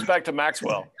 It all goes back to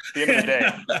Maxwell. At the end of the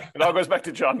day, it all goes back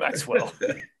to John Maxwell.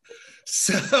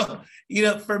 So, you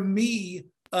know, for me,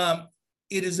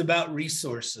 it is about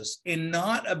resources and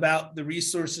not about the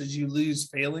resources you lose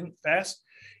failing fast.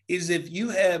 Is if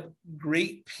you have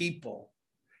great people,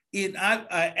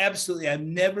 I've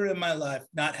never in my life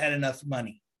not had enough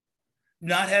money,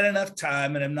 not had enough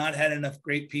time, and I've not had enough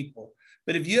great people.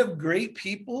 But if you have great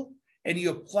people and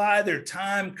you apply their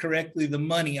time correctly, the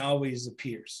money always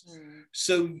appears.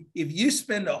 So if you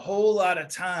spend a whole lot of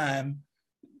time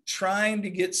trying to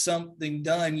get something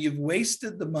done, you've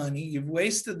wasted the money, you've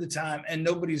wasted the time, and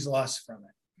nobody's lost from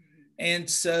it. And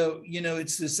so, you know,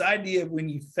 it's this idea of when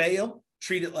you fail,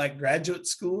 treat it like graduate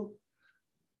school,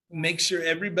 make sure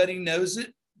everybody knows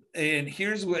it. And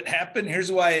here's what happened.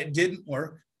 Here's why it didn't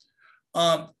work.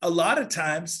 A lot of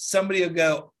times somebody will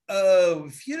go, oh,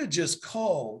 if you'd have just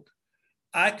called,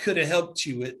 I could have helped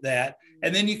you with that.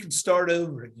 And then you can start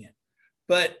over again.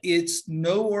 But it's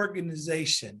no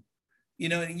organization. You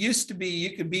know, it used to be,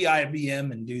 you could be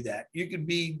IBM and do that. You could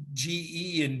be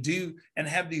GE and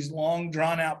have these long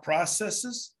drawn out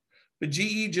processes. But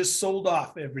GE just sold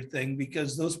off everything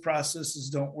because those processes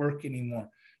don't work anymore.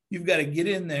 You've got to get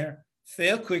in there,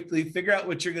 fail quickly, figure out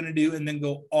what you're going to do, and then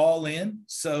go all in.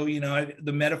 So, you know,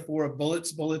 the metaphor of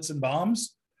bullets, and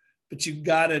bombs, but you've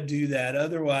got to do that.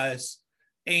 Otherwise,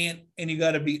 and you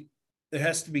got to there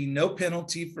has to be no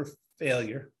penalty for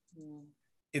failure.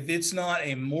 If it's not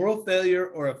a moral failure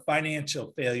or a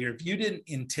financial failure, if you didn't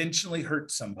intentionally hurt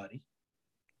somebody,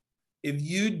 if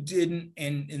you didn't,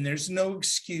 and there's no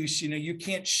excuse, you know, you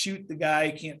can't shoot the guy,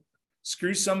 you can't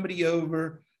screw somebody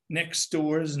over next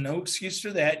door, there's no excuse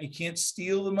for that. You can't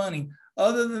steal the money.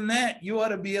 Other than that, you ought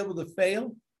to be able to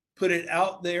fail, put it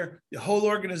out there. The whole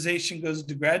organization goes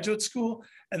to graduate school.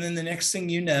 And then the next thing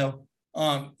you know,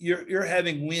 you're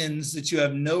having wins that you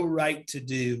have no right to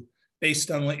do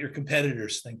based on what your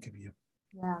competitors think of you.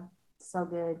 Yeah, so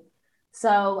good.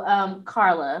 So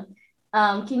Carla,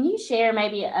 can you share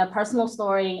maybe a personal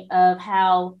story of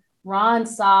how Ron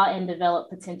saw and developed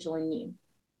potential in you?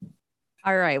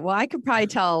 All right. Well, I could probably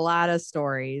tell a lot of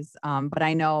stories, but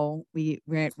I know this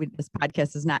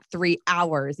podcast is not 3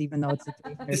 hours, even though it's a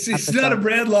 3 It's not a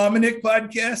Brad Lomenick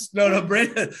podcast. No,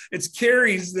 Brad. It's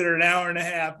Carrie's that are an hour and a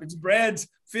half. It's Brad's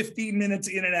 15 minutes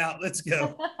in and out. Let's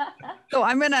go. So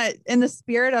I'm going to, in the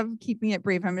spirit of keeping it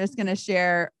brief, I'm just going to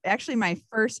share actually my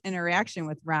first interaction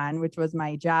with Ron, which was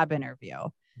my job interview.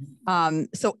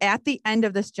 So at the end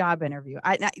of this job interview,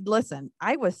 listen,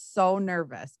 I was so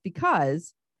nervous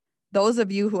because those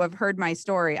of you who have heard my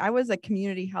story, I was a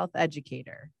community health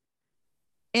educator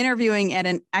interviewing at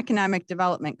an economic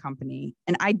development company,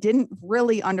 and I didn't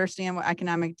really understand what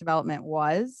economic development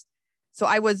was. So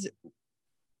I was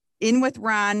in with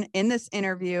Ron in this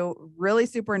interview, really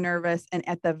super nervous. And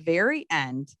at the very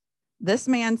end, this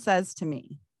man says to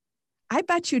me, I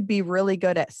bet you'd be really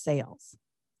good at sales.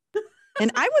 And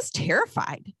I was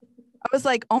terrified. I was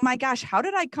like, oh my gosh, how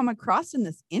did I come across in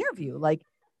this interview? Like,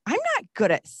 I'm not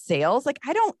good at sales. Like,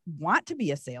 I don't want to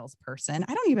be a salesperson.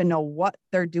 I don't even know what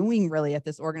they're doing really at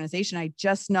this organization. I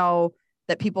just know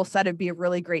that people said it'd be a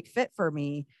really great fit for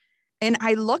me. And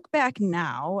I look back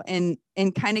now and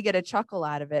kind of get a chuckle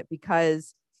out of it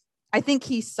because I think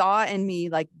he saw in me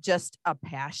like just a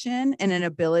passion and an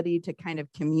ability to kind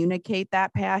of communicate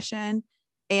that passion.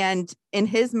 And in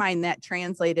his mind, that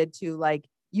translated to like,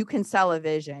 you can sell a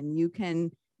vision.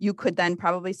 You could then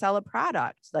probably sell a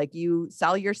product, like you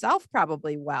sell yourself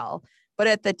probably well. But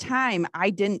at the time, I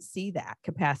didn't see that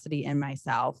capacity in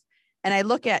myself. And I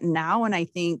look at now and I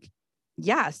think,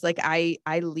 yes, like I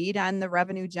lead on the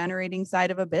revenue generating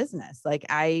side of a business. Like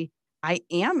I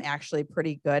am actually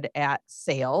pretty good at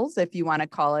sales, if you want to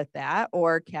call it that,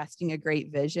 or casting a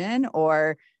great vision,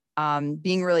 or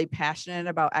being really passionate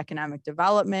about economic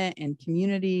development and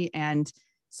community. And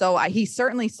so he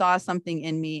certainly saw something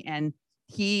in me, and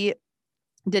he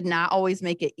did not always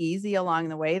make it easy along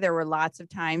the way. There were lots of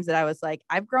times that I was like,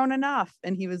 I've grown enough.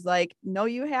 And he was like, no,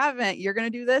 you haven't. You're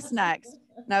going to do this next.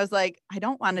 And I was like, I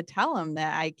don't want to tell him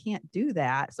that I can't do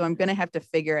that. So I'm going to have to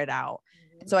figure it out.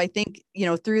 So I think,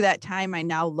 through that time, I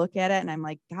now look at it and I'm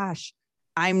like, gosh,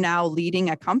 I'm now leading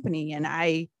a company. And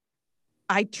I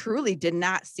truly did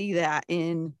not see that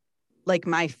in like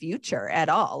my future at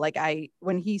all. Like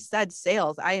when he said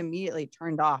sales, I immediately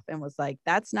turned off and was like,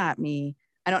 that's not me.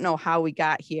 I don't know how we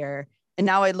got here. And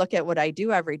now I look at what I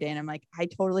do every day and I'm like, I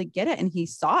totally get it. And he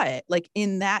saw it like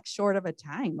in that short of a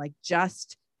time, like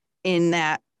just in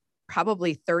that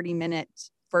probably 30-minute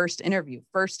first interview,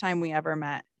 first time we ever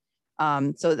met.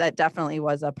 So that definitely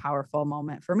was a powerful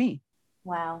moment for me.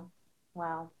 Wow.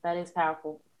 That is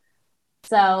powerful.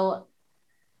 So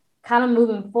kind of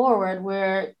moving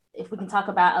forward, if we can talk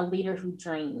about a leader who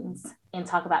dreams and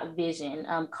talk about vision.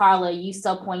 Carla, you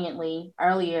so poignantly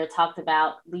earlier talked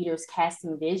about leaders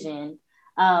casting vision.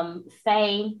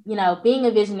 Faye, being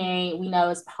a visionary, we know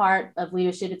is part of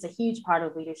leadership. It's a huge part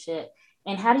of leadership.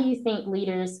 And how do you think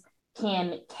leaders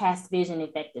can cast vision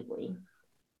effectively?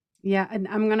 Yeah, and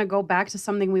I'm going to go back to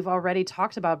something we've already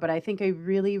talked about, but I think a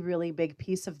really, really big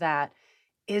piece of that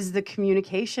is the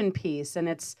communication piece, and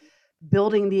it's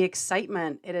building the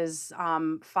excitement. It is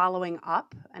following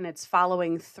up, and it's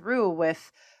following through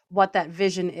with what that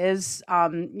vision is,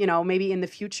 maybe in the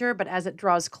future, but as it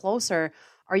draws closer,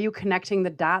 are you connecting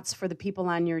the dots for the people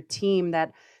on your team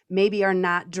that maybe are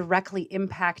not directly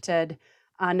impacted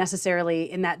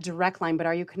necessarily in that direct line, but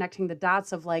are you connecting the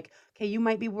dots of like, okay, you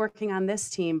might be working on this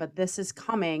team, but this is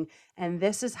coming and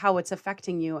this is how it's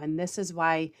affecting you. And this is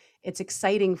why it's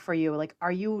exciting for you. Like,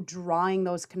 are you drawing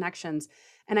those connections?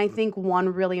 And I think one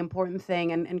really important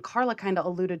thing, and Carla kind of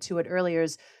alluded to it earlier,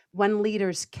 is when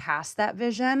leaders cast that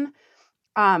vision,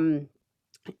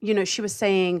 she was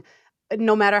saying,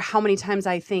 no matter how many times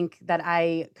I think that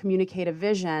I communicate a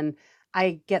vision,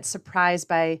 I get surprised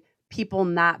by people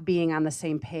not being on the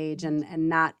same page and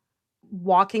not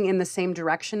walking in the same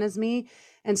direction as me.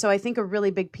 And so I think a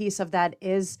really big piece of that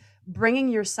is bringing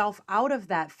yourself out of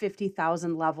that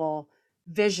 50,000 level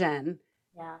vision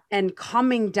and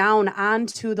coming down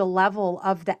onto the level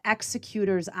of the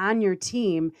executors on your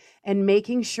team and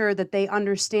making sure that they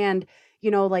understand,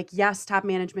 yes, top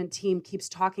management team keeps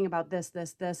talking about this,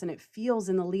 and it feels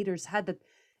in the leader's head that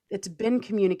it's been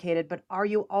communicated, but are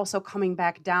you also coming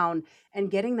back down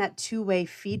and getting that two-way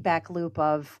feedback loop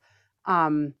of,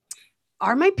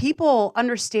 are my people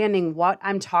understanding what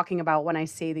I'm talking about when I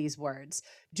say these words?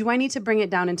 Do I need to bring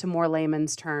it down into more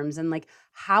layman's terms? And like,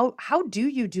 how do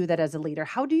you do that as a leader?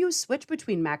 How do you switch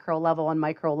between macro level and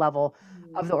micro level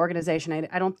of the organization?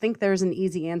 I don't think there's an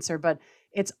easy answer, but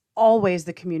it's always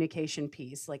the communication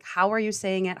piece. Like, how are you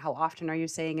saying it? How often are you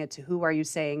saying it? To who are you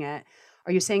saying it?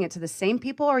 Are you saying it to the same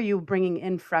people, or are you bringing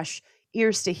in fresh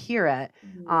ears to hear it?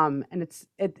 And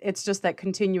it's just that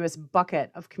continuous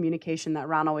bucket of communication that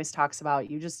Ron always talks about.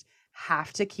 You just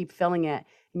have to keep filling it,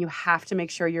 and you have to make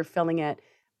sure you're filling it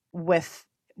with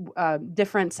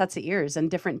different sets of ears and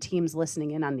different teams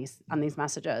listening in on these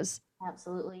messages.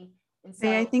 Absolutely. And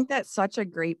so, I think that's such a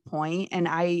great point. And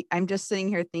I'm just sitting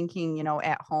here thinking,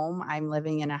 at home, I'm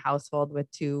living in a household with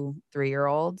 2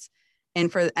 3-year-olds. And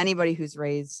for anybody who's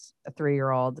raised a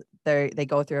 3-year-old, they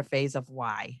go through a phase of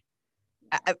why.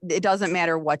 It doesn't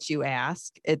matter what you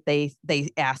ask, they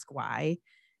ask why.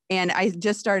 And I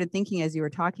just started thinking as you were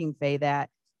talking, Faye, that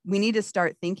we need to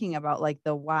start thinking about like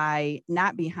the why,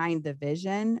 not behind the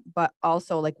vision, but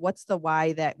also like what's the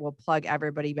why that will plug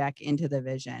everybody back into the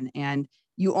vision. And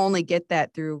you only get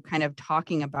that through kind of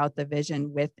talking about the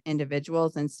vision with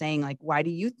individuals and saying like, why do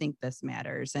you think this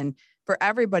matters? And for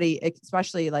everybody,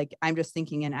 especially like I'm just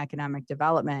thinking in economic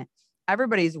development,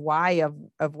 everybody's why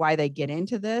of why they get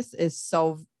into this is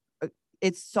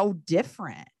it's so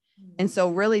different. And so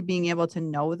really being able to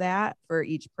know that for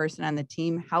each person on the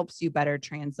team helps you better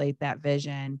translate that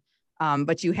vision.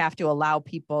 But you have to allow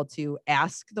people to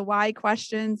ask the why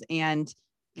questions and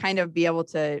kind of be able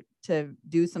to to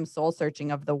do some soul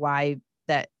searching of the why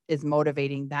that is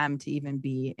motivating them to even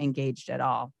be engaged at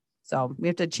all. So we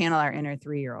have to channel our inner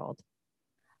 3-year-old.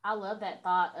 I love that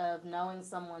thought of knowing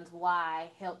someone's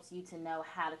why helps you to know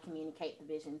how to communicate the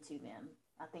vision to them.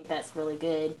 I think that's really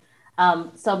good.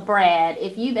 So Brad,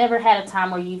 if you've ever had a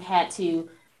time where you've had to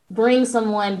bring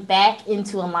someone back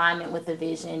into alignment with the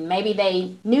vision, maybe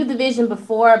they knew the vision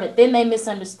before, but then they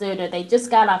misunderstood or they just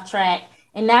got off track,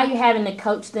 and now you're having to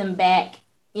coach them back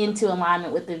into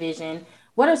alignment with the vision.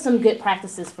 What are some good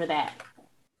practices for that?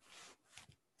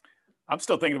 I'm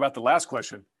still thinking about the last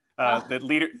question. That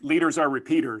leaders are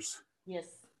repeaters. Yes.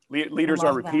 Leaders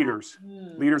are repeaters.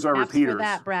 Leaders are Snaps repeaters. for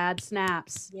that, Brad.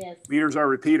 Snaps. Yes. Leaders are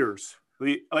repeaters.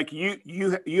 Like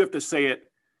you have to say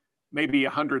it maybe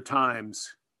 100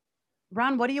 times.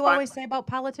 Ron, what do you always say about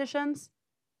politicians?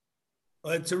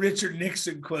 Well, it's a Richard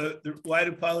Nixon quote. Why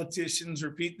do politicians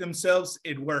repeat themselves?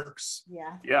 It works.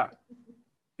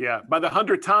 Yeah. By the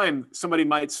 100th time, somebody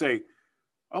might say,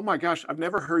 "Oh my gosh, I've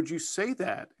never heard you say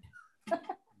that,"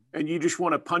 and you just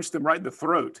want to punch them right in the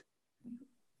throat.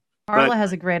 Carla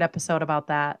has a great episode about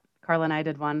that. Carla and I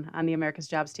did one on the America's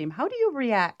Jobs team. How do you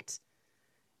react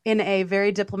in a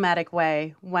very diplomatic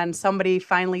way when somebody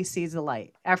finally sees the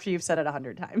light after you've said it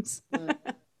 100 times?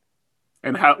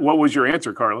 And what was your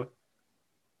answer, Carla?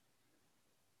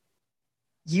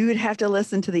 You would have to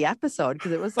listen to the episode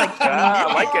because it was like 20 minutes.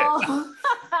 I like it.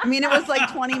 I mean, it was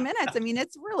like 20 minutes. I mean,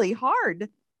 it's really hard.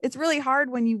 It's really hard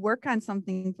when you work on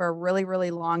something for a really,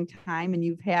 really long time and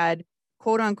you've had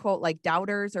quote unquote like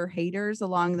doubters or haters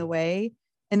along the way.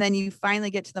 And then you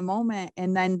finally get to the moment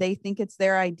and then they think it's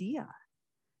their idea.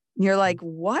 And you're like,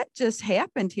 what just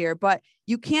happened here? But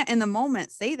you can't in the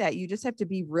moment say that. You just have to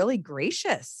be really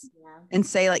gracious and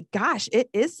say like, gosh, it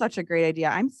is such a great idea.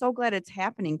 I'm so glad it's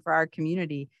happening for our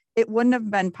community. It wouldn't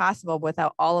have been possible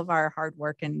without all of our hard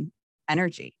work and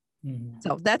energy.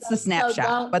 So that's the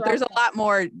snapshot, but there's a lot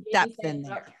more depth in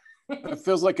there. It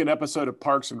feels like an episode of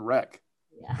Parks and Rec.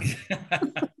 Yeah.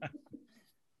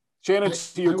 Shannon,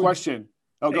 to your question.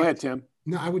 Oh, go ahead, Tim.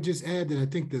 No, I would just add that I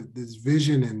think that this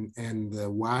vision and the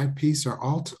why piece are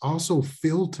also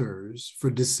filters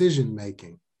for decision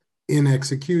making in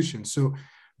execution. So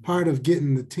part of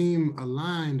getting the team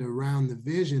aligned around the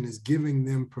vision is giving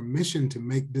them permission to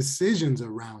make decisions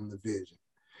around the vision.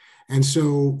 And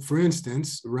so, for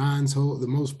instance, the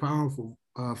most powerful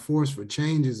force for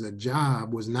change as a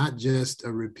job was not just a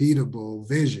repeatable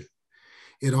vision.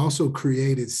 It also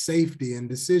created safety in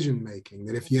decision-making,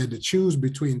 that if you had to choose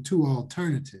between two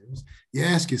alternatives, you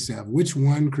ask yourself, which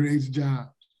one creates jobs?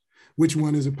 Which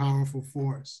one is a powerful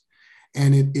force?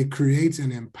 And it creates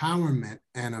an empowerment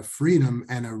and a freedom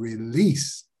and a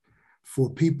release for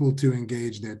people to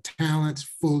engage their talents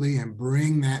fully and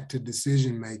bring that to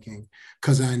decision-making.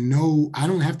 Because I know, I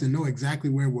don't have to know exactly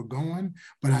where we're going,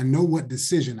 but I know what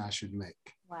decision I should make.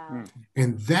 Wow.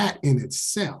 And that in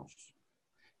itself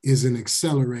is an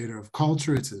accelerator of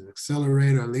culture. It's an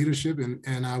accelerator of leadership.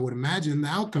 And I would imagine the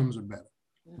outcomes are better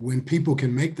when people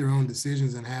can make their own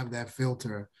decisions and have that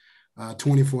filter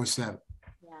 24/7.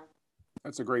 Yeah.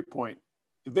 That's a great point.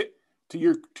 To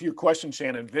your question,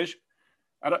 Shannon, vision,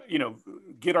 I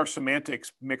don't, get our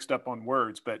semantics mixed up on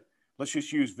words, but let's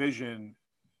just use vision,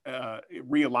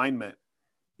 realignment,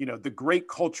 the great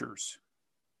cultures,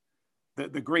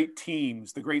 the great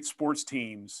teams, the great sports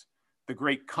teams, the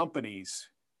great companies,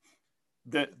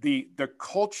 the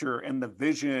culture and the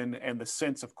vision and the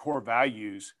sense of core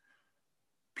values,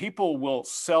 people will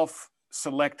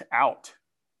self-select out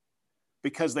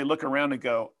because they look around and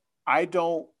go, I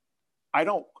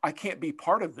can't be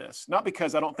part of this. Not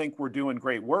because I don't think we're doing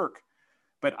great work,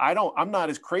 but I'm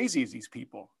not as crazy as these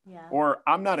people, or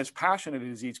I'm not as passionate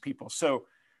as these people. So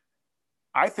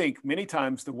I think many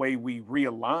times the way we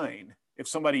realign, if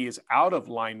somebody is out of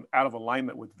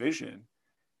alignment with vision,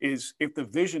 is if the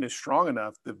vision is strong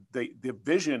enough, the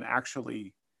vision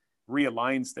actually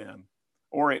realigns them,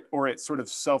 or it sort of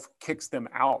self kicks them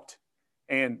out.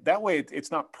 And that way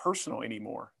it's not personal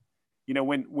anymore.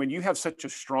 When you have such a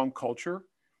strong culture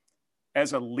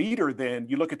as a leader, then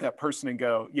you look at that person and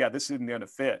go, yeah, this isn't going to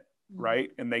fit.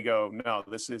 Right. And they go, no,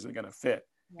 this isn't going to fit.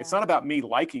 Yeah. It's not about me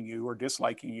liking you or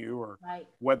disliking you or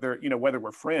whether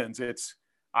we're friends. It's,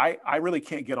 I really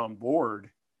can't get on board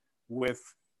with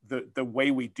the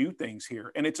way we do things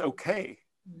here, and it's okay.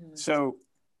 So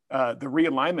the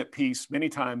realignment piece, many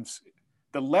times,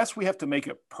 the less we have to make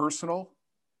it personal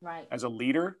as a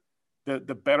leader,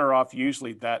 the better off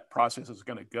usually that process is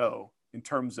going to go in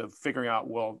terms of figuring out,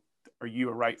 well, are you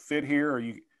a right fit here?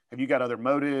 Have you got other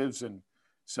motives? And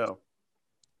so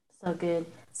good.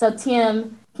 So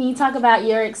Tim, can you talk about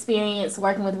your experience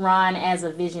working with Ron as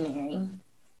a visionary?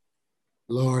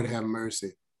 Lord have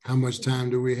mercy. How much time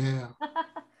do we have?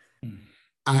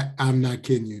 I'm not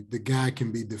kidding you. The guy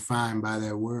can be defined by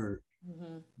that word.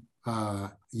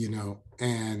 You know,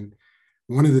 and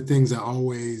one of the things I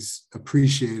always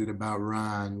appreciated about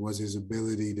Ron was his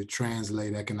ability to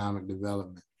translate economic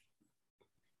development.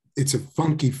 It's a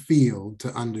funky field to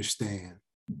understand.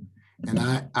 And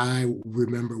I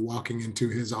remember walking into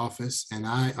his office, and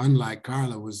I, unlike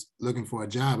Carla, was looking for a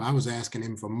job. I was asking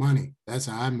him for money. That's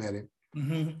how I met him.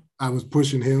 I was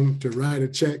pushing him to write a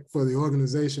check for the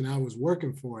organization I was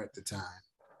working for at the time.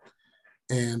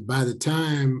 And by the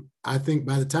time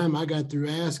I got through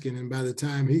asking, and by the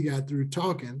time he got through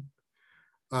talking,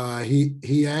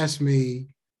 he asked me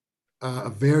a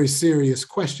very serious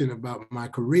question about my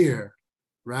career,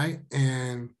 right?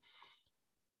 And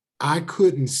I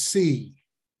couldn't see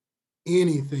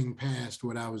anything past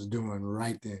what I was doing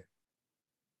right then.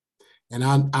 And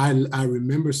I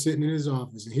remember sitting in his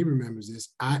office, and he remembers this.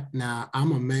 Now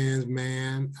I'm a man's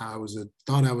man.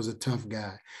 Thought I was a tough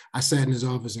guy. I sat in his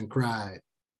office and cried.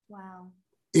 Wow.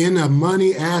 In a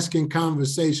money asking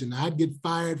conversation. I'd get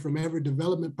fired from every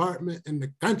development department in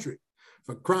the country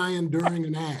for crying during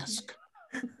an ask.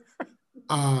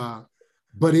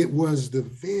 But it was the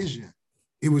vision.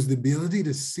 It was the ability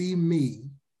to see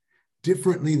me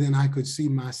differently than I could see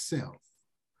myself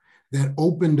that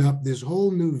opened up this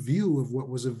whole new view of what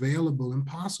was available and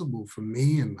possible for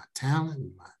me and my talent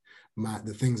and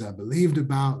the things I believed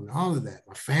about and all of that,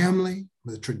 my family,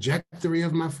 the trajectory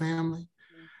of my family.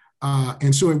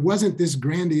 And so it wasn't this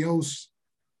grandiose,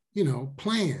 you know,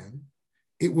 plan.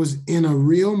 It was in a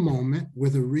real moment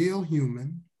with a real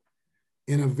human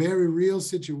in a very real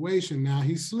situation. Now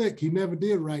he's slick. He never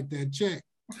did write that check,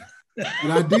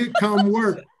 but I did come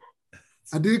work.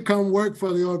 I did come work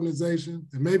for the organization,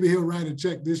 and maybe he'll write a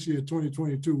check this year,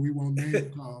 2022. We won't name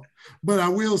call. But I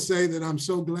will say that I'm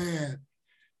so glad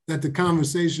that the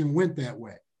conversation went that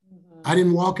way. I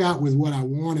didn't walk out with what I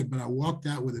wanted, but I walked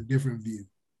out with a different view.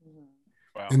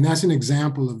 Wow. And that's an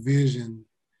example of vision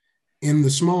in the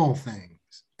small things.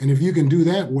 And if you can do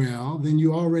that well, then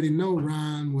you already know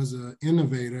Ron was an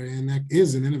innovator, and that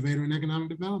is an innovator in economic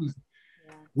development.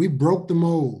 Yeah. We broke the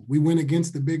mold. We went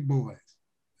against the big boys.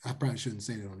 I probably shouldn't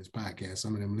say that on this podcast,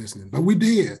 some of them listening, but we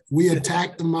did. We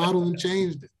attacked the model and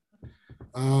changed it.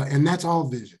 And that's all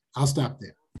vision. I'll stop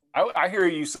there. I hear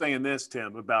you saying this,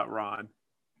 Tim, about Ron,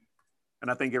 and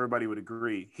I think everybody would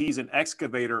agree. He's an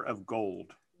excavator of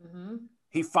gold.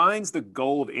 He finds the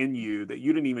gold in you that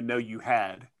you didn't even know you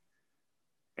had,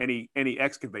 and he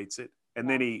excavates it, and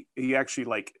then he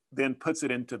actually then puts it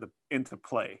into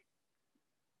play.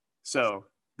 So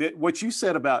what you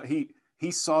said about he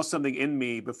saw something in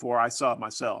me before I saw it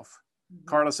myself.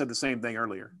 Carla said the same thing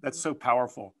earlier. That's so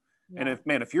powerful. Yeah.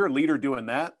 And if you're a leader doing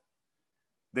that,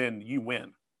 then you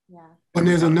win. Yeah. And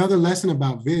there's another lesson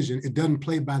about vision. It doesn't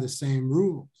play by the same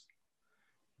rules.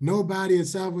 Nobody at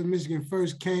Southwest Michigan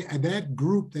First that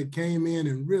group that came in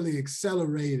and really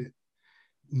accelerated,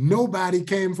 nobody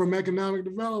came from economic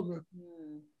development.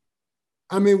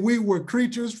 I mean, we were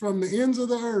creatures from the ends of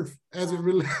the earth as it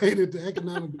related to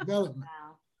economic development.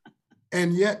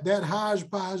 And yet that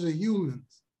hodgepodge of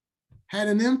humans had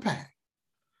an impact.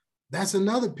 That's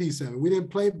another piece of it. We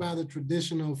didn't play by the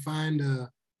traditional matter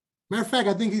of fact,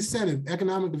 I think he said it,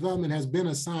 economic development has been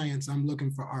a science. I'm looking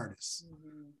for artists.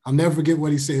 I'll never forget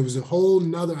what he said. It was a whole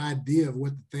nother idea of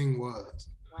what the thing was.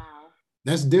 Wow.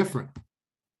 That's different.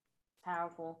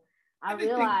 Powerful. I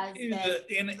realized that.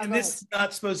 And this is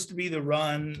not supposed to be the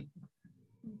Ron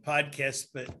podcast,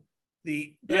 but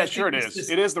yeah, sure it is.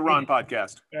 It is the Ron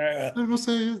podcast. I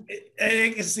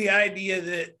think it's the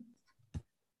idea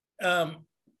that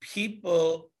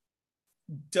people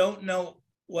don't know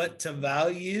what to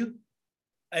value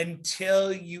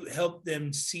until you help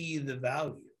them see the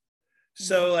value.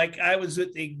 So I was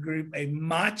with a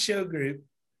macho group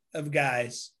of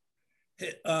guys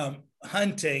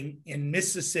hunting in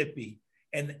Mississippi,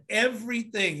 and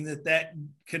everything that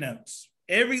connotes,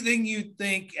 everything you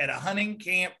think at a hunting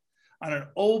camp on an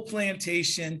old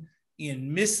plantation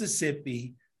in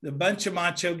Mississippi, the bunch of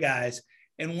macho guys.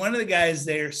 And one of the guys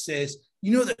there says,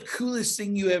 you know, the coolest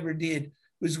thing you ever did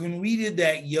was when we did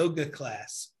that yoga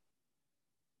class.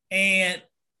 And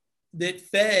that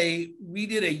we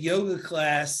did a yoga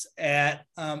class at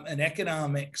an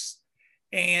economics.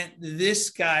 And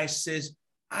this guy says,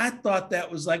 I thought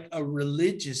that was like a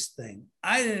religious thing.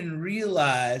 I didn't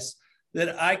realize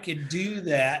that I could do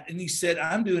that. And he said,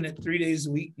 I'm doing it 3 days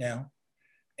a week now.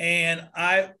 And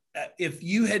if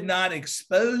you had not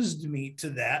exposed me to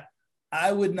that,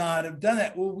 I would not have done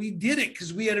that. Well, we did it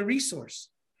because we had a resource.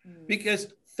 Because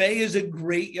Faye is a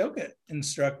great yoga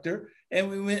instructor, And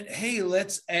we went, hey,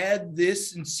 let's add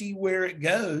this and see where it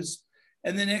goes.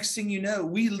 And the next thing you know,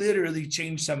 we literally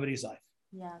changed somebody's life.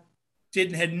 Yeah.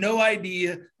 Had no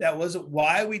idea that wasn't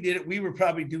why we did it. We were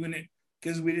probably doing it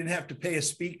because we didn't have to pay a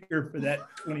speaker for that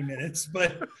 20 minutes.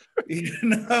 But,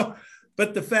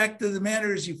 but the fact of the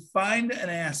matter is you find an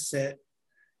asset.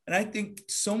 And I think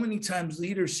so many times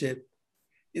leadership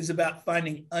is about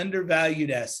finding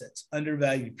undervalued assets,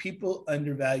 undervalued people,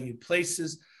 undervalued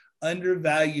places,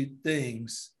 undervalued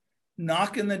things,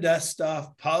 knocking the dust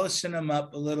off, polishing them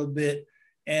up a little bit,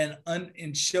 and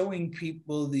showing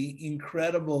people the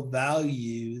incredible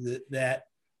value that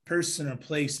person or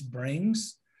place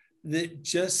brings that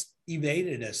just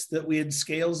evaded us, that we had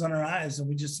scales on our eyes and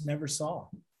we just never saw.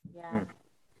 Yeah.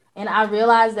 And I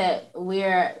realize that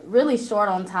we're really short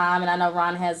on time, and I know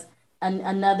Ron has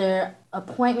another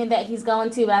appointment that he's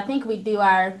going to, but I think we do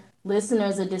our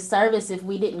listeners a disservice if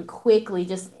we didn't quickly,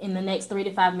 just in the next 3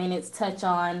 to 5 minutes, touch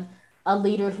on a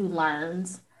leader who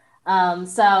learns.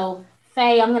 So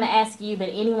Faye, I'm going to ask you, but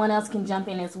anyone else can jump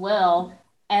in as well.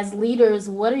 As leaders,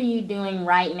 what are you doing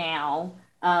right now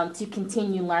to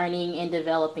continue learning and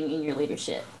developing in your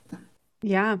leadership?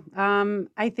 Yeah,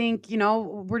 I think,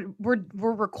 we're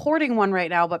recording one right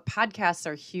now, but podcasts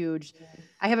are huge.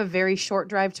 I have a very short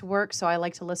drive to work, so I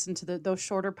like to listen to those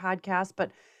shorter podcasts,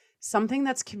 but something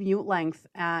that's commute length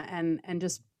and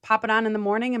just pop it on in the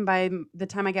morning. And by the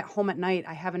time I get home at night,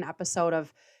 I have an episode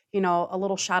of, a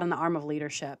little shot in the arm of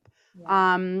leadership.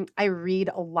 Yeah. I read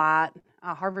a lot.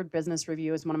 Harvard Business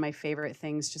Review is one of my favorite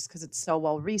things just because it's so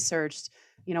well researched,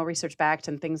 research backed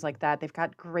and things like that. They've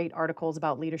got great articles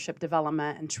about leadership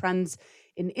development and trends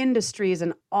in industries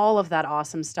and all of that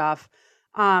awesome stuff.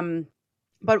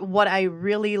 But what I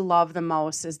really love the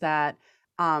most is that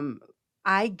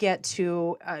I get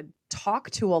to talk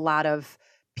to a lot of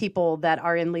people that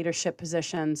are in leadership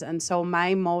positions. And so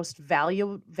my most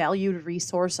valued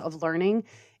resource of learning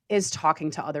is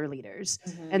talking to other leaders.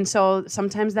 Mm-hmm. And so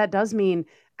sometimes that does mean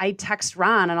I text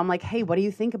Ron and I'm like, hey, what do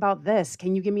you think about this?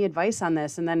 Can you give me advice on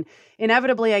this? And then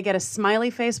inevitably I get a smiley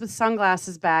face with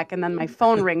sunglasses back, and then my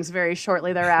phone rings very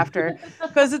shortly thereafter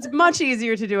because it's much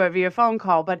easier to do it via phone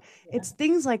call. But it's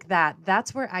things like that.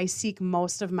 That's where I seek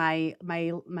most of my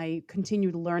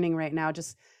continued learning right now.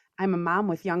 Just I'm a mom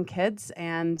with young kids,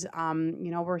 and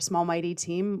we're a small, mighty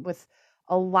team with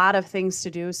a lot of things to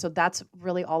do. So that's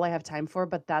really all I have time for.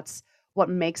 But that's what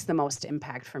makes the most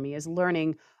impact for me, is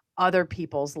learning other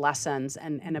people's lessons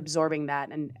and absorbing that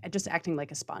and just acting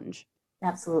like a sponge.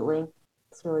 Absolutely.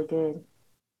 It's really good.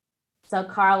 So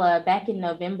Carla, back in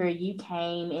November, you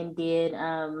came and did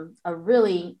a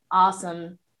really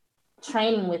awesome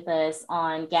training with us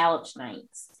on Gallup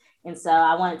strengths. And so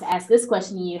I wanted to ask this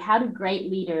question to you: how do great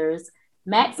leaders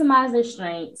maximize their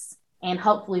strengths and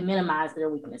hopefully minimize their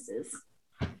weaknesses?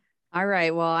 All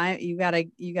right. Well, you got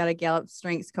a Gallup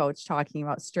strengths coach talking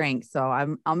about strengths,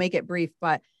 so I'll make it brief.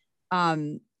 But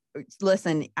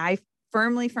listen, I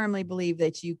firmly believe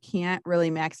that you can't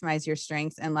really maximize your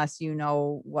strengths unless you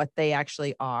know what they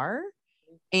actually are,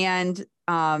 and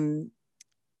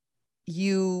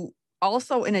you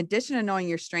also, in addition to knowing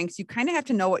your strengths, you kind of have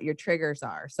to know what your triggers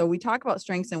are. So we talk about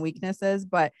strengths and weaknesses,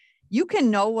 but you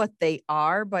can know what they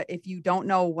are, but if you don't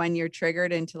know when you're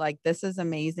triggered into like, this is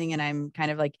amazing and I'm kind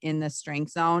of like in the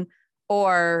strength zone,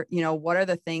 or, what are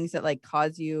the things that like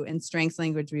cause you, in strengths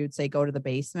language, we would say go to the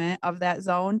basement of that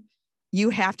zone. You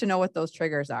have to know what those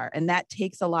triggers are. And that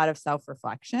takes a lot of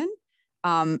self-reflection.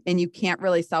 And you can't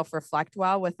really self-reflect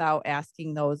well without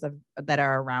asking those that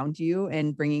are around you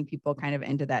and bringing people kind of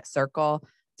into that circle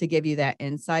to give you that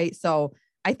insight. So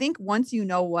I think once you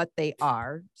know what they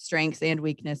are, strengths and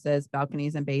weaknesses,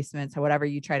 balconies and basements, whatever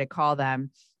you try to call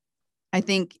them, I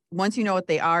think once you know what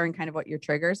they are and kind of what your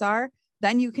triggers are,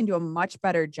 then you can do a much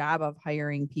better job of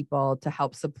hiring people to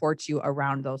help support you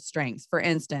around those strengths. For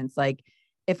instance, like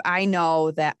if I know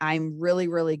that I'm really,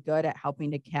 really good at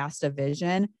helping to cast a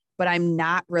vision, but I'm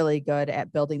not really good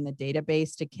at building the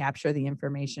database to capture the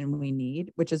information we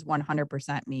need, which is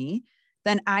 100% me,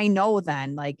 then I know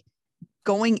then like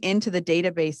going into the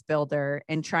database builder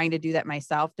and trying to do that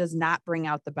myself does not bring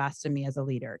out the best in me as a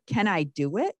leader. Can I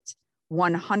do it?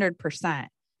 100%.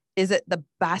 Is it the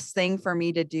best thing for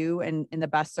me to do and in the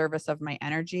best service of my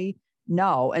energy?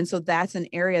 No. And so that's an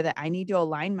area that I need to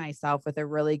align myself with a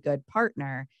really good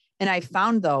partner. And I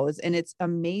found those, and it's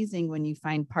amazing when you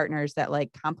find partners that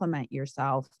like complement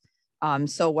yourself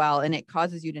so well, and it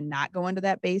causes you to not go into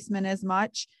that basement as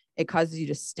much. It causes you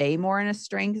to stay more in a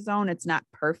strength zone. It's not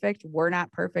perfect. We're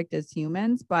not perfect as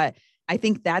humans, but I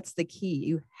think that's the key.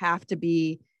 You have to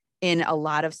be in a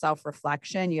lot of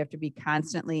self-reflection. You have to be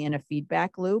constantly in a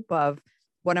feedback loop of,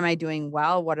 what am I doing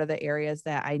well? What are the areas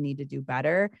that I need to do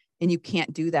better? And you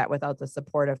can't do that without the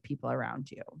support of people around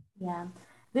you. Yeah.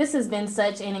 This has been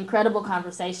such an incredible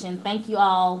conversation. Thank you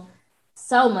all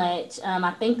so much.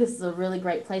 I think this is a really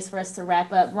great place for us to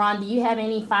wrap up. Ron, do you have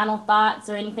any final thoughts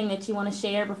or anything that you want to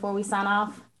share before we sign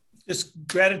off? Just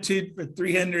gratitude for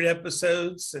 300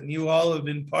 episodes, and you all have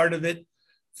been part of it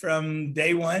from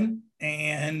day one.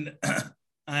 And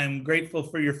I'm grateful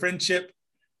for your friendship,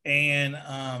 and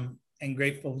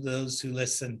grateful to those who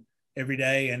listen every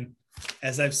day. And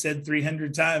as I've said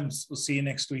 300 times, we'll see you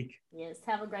next week. Yes,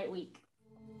 have a great week.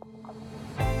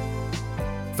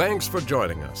 Thanks for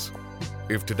joining us.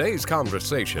 If today's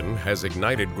conversation has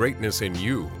ignited greatness in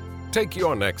you, take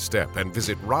your next step and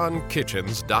visit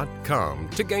ronkitchens.com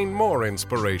to gain more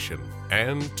inspiration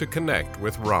and to connect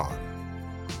with Ron.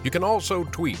 You can also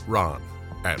tweet Ron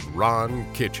at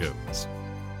Ron Kitchens.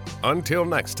 Until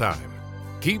next time,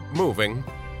 keep moving,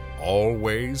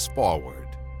 always forward.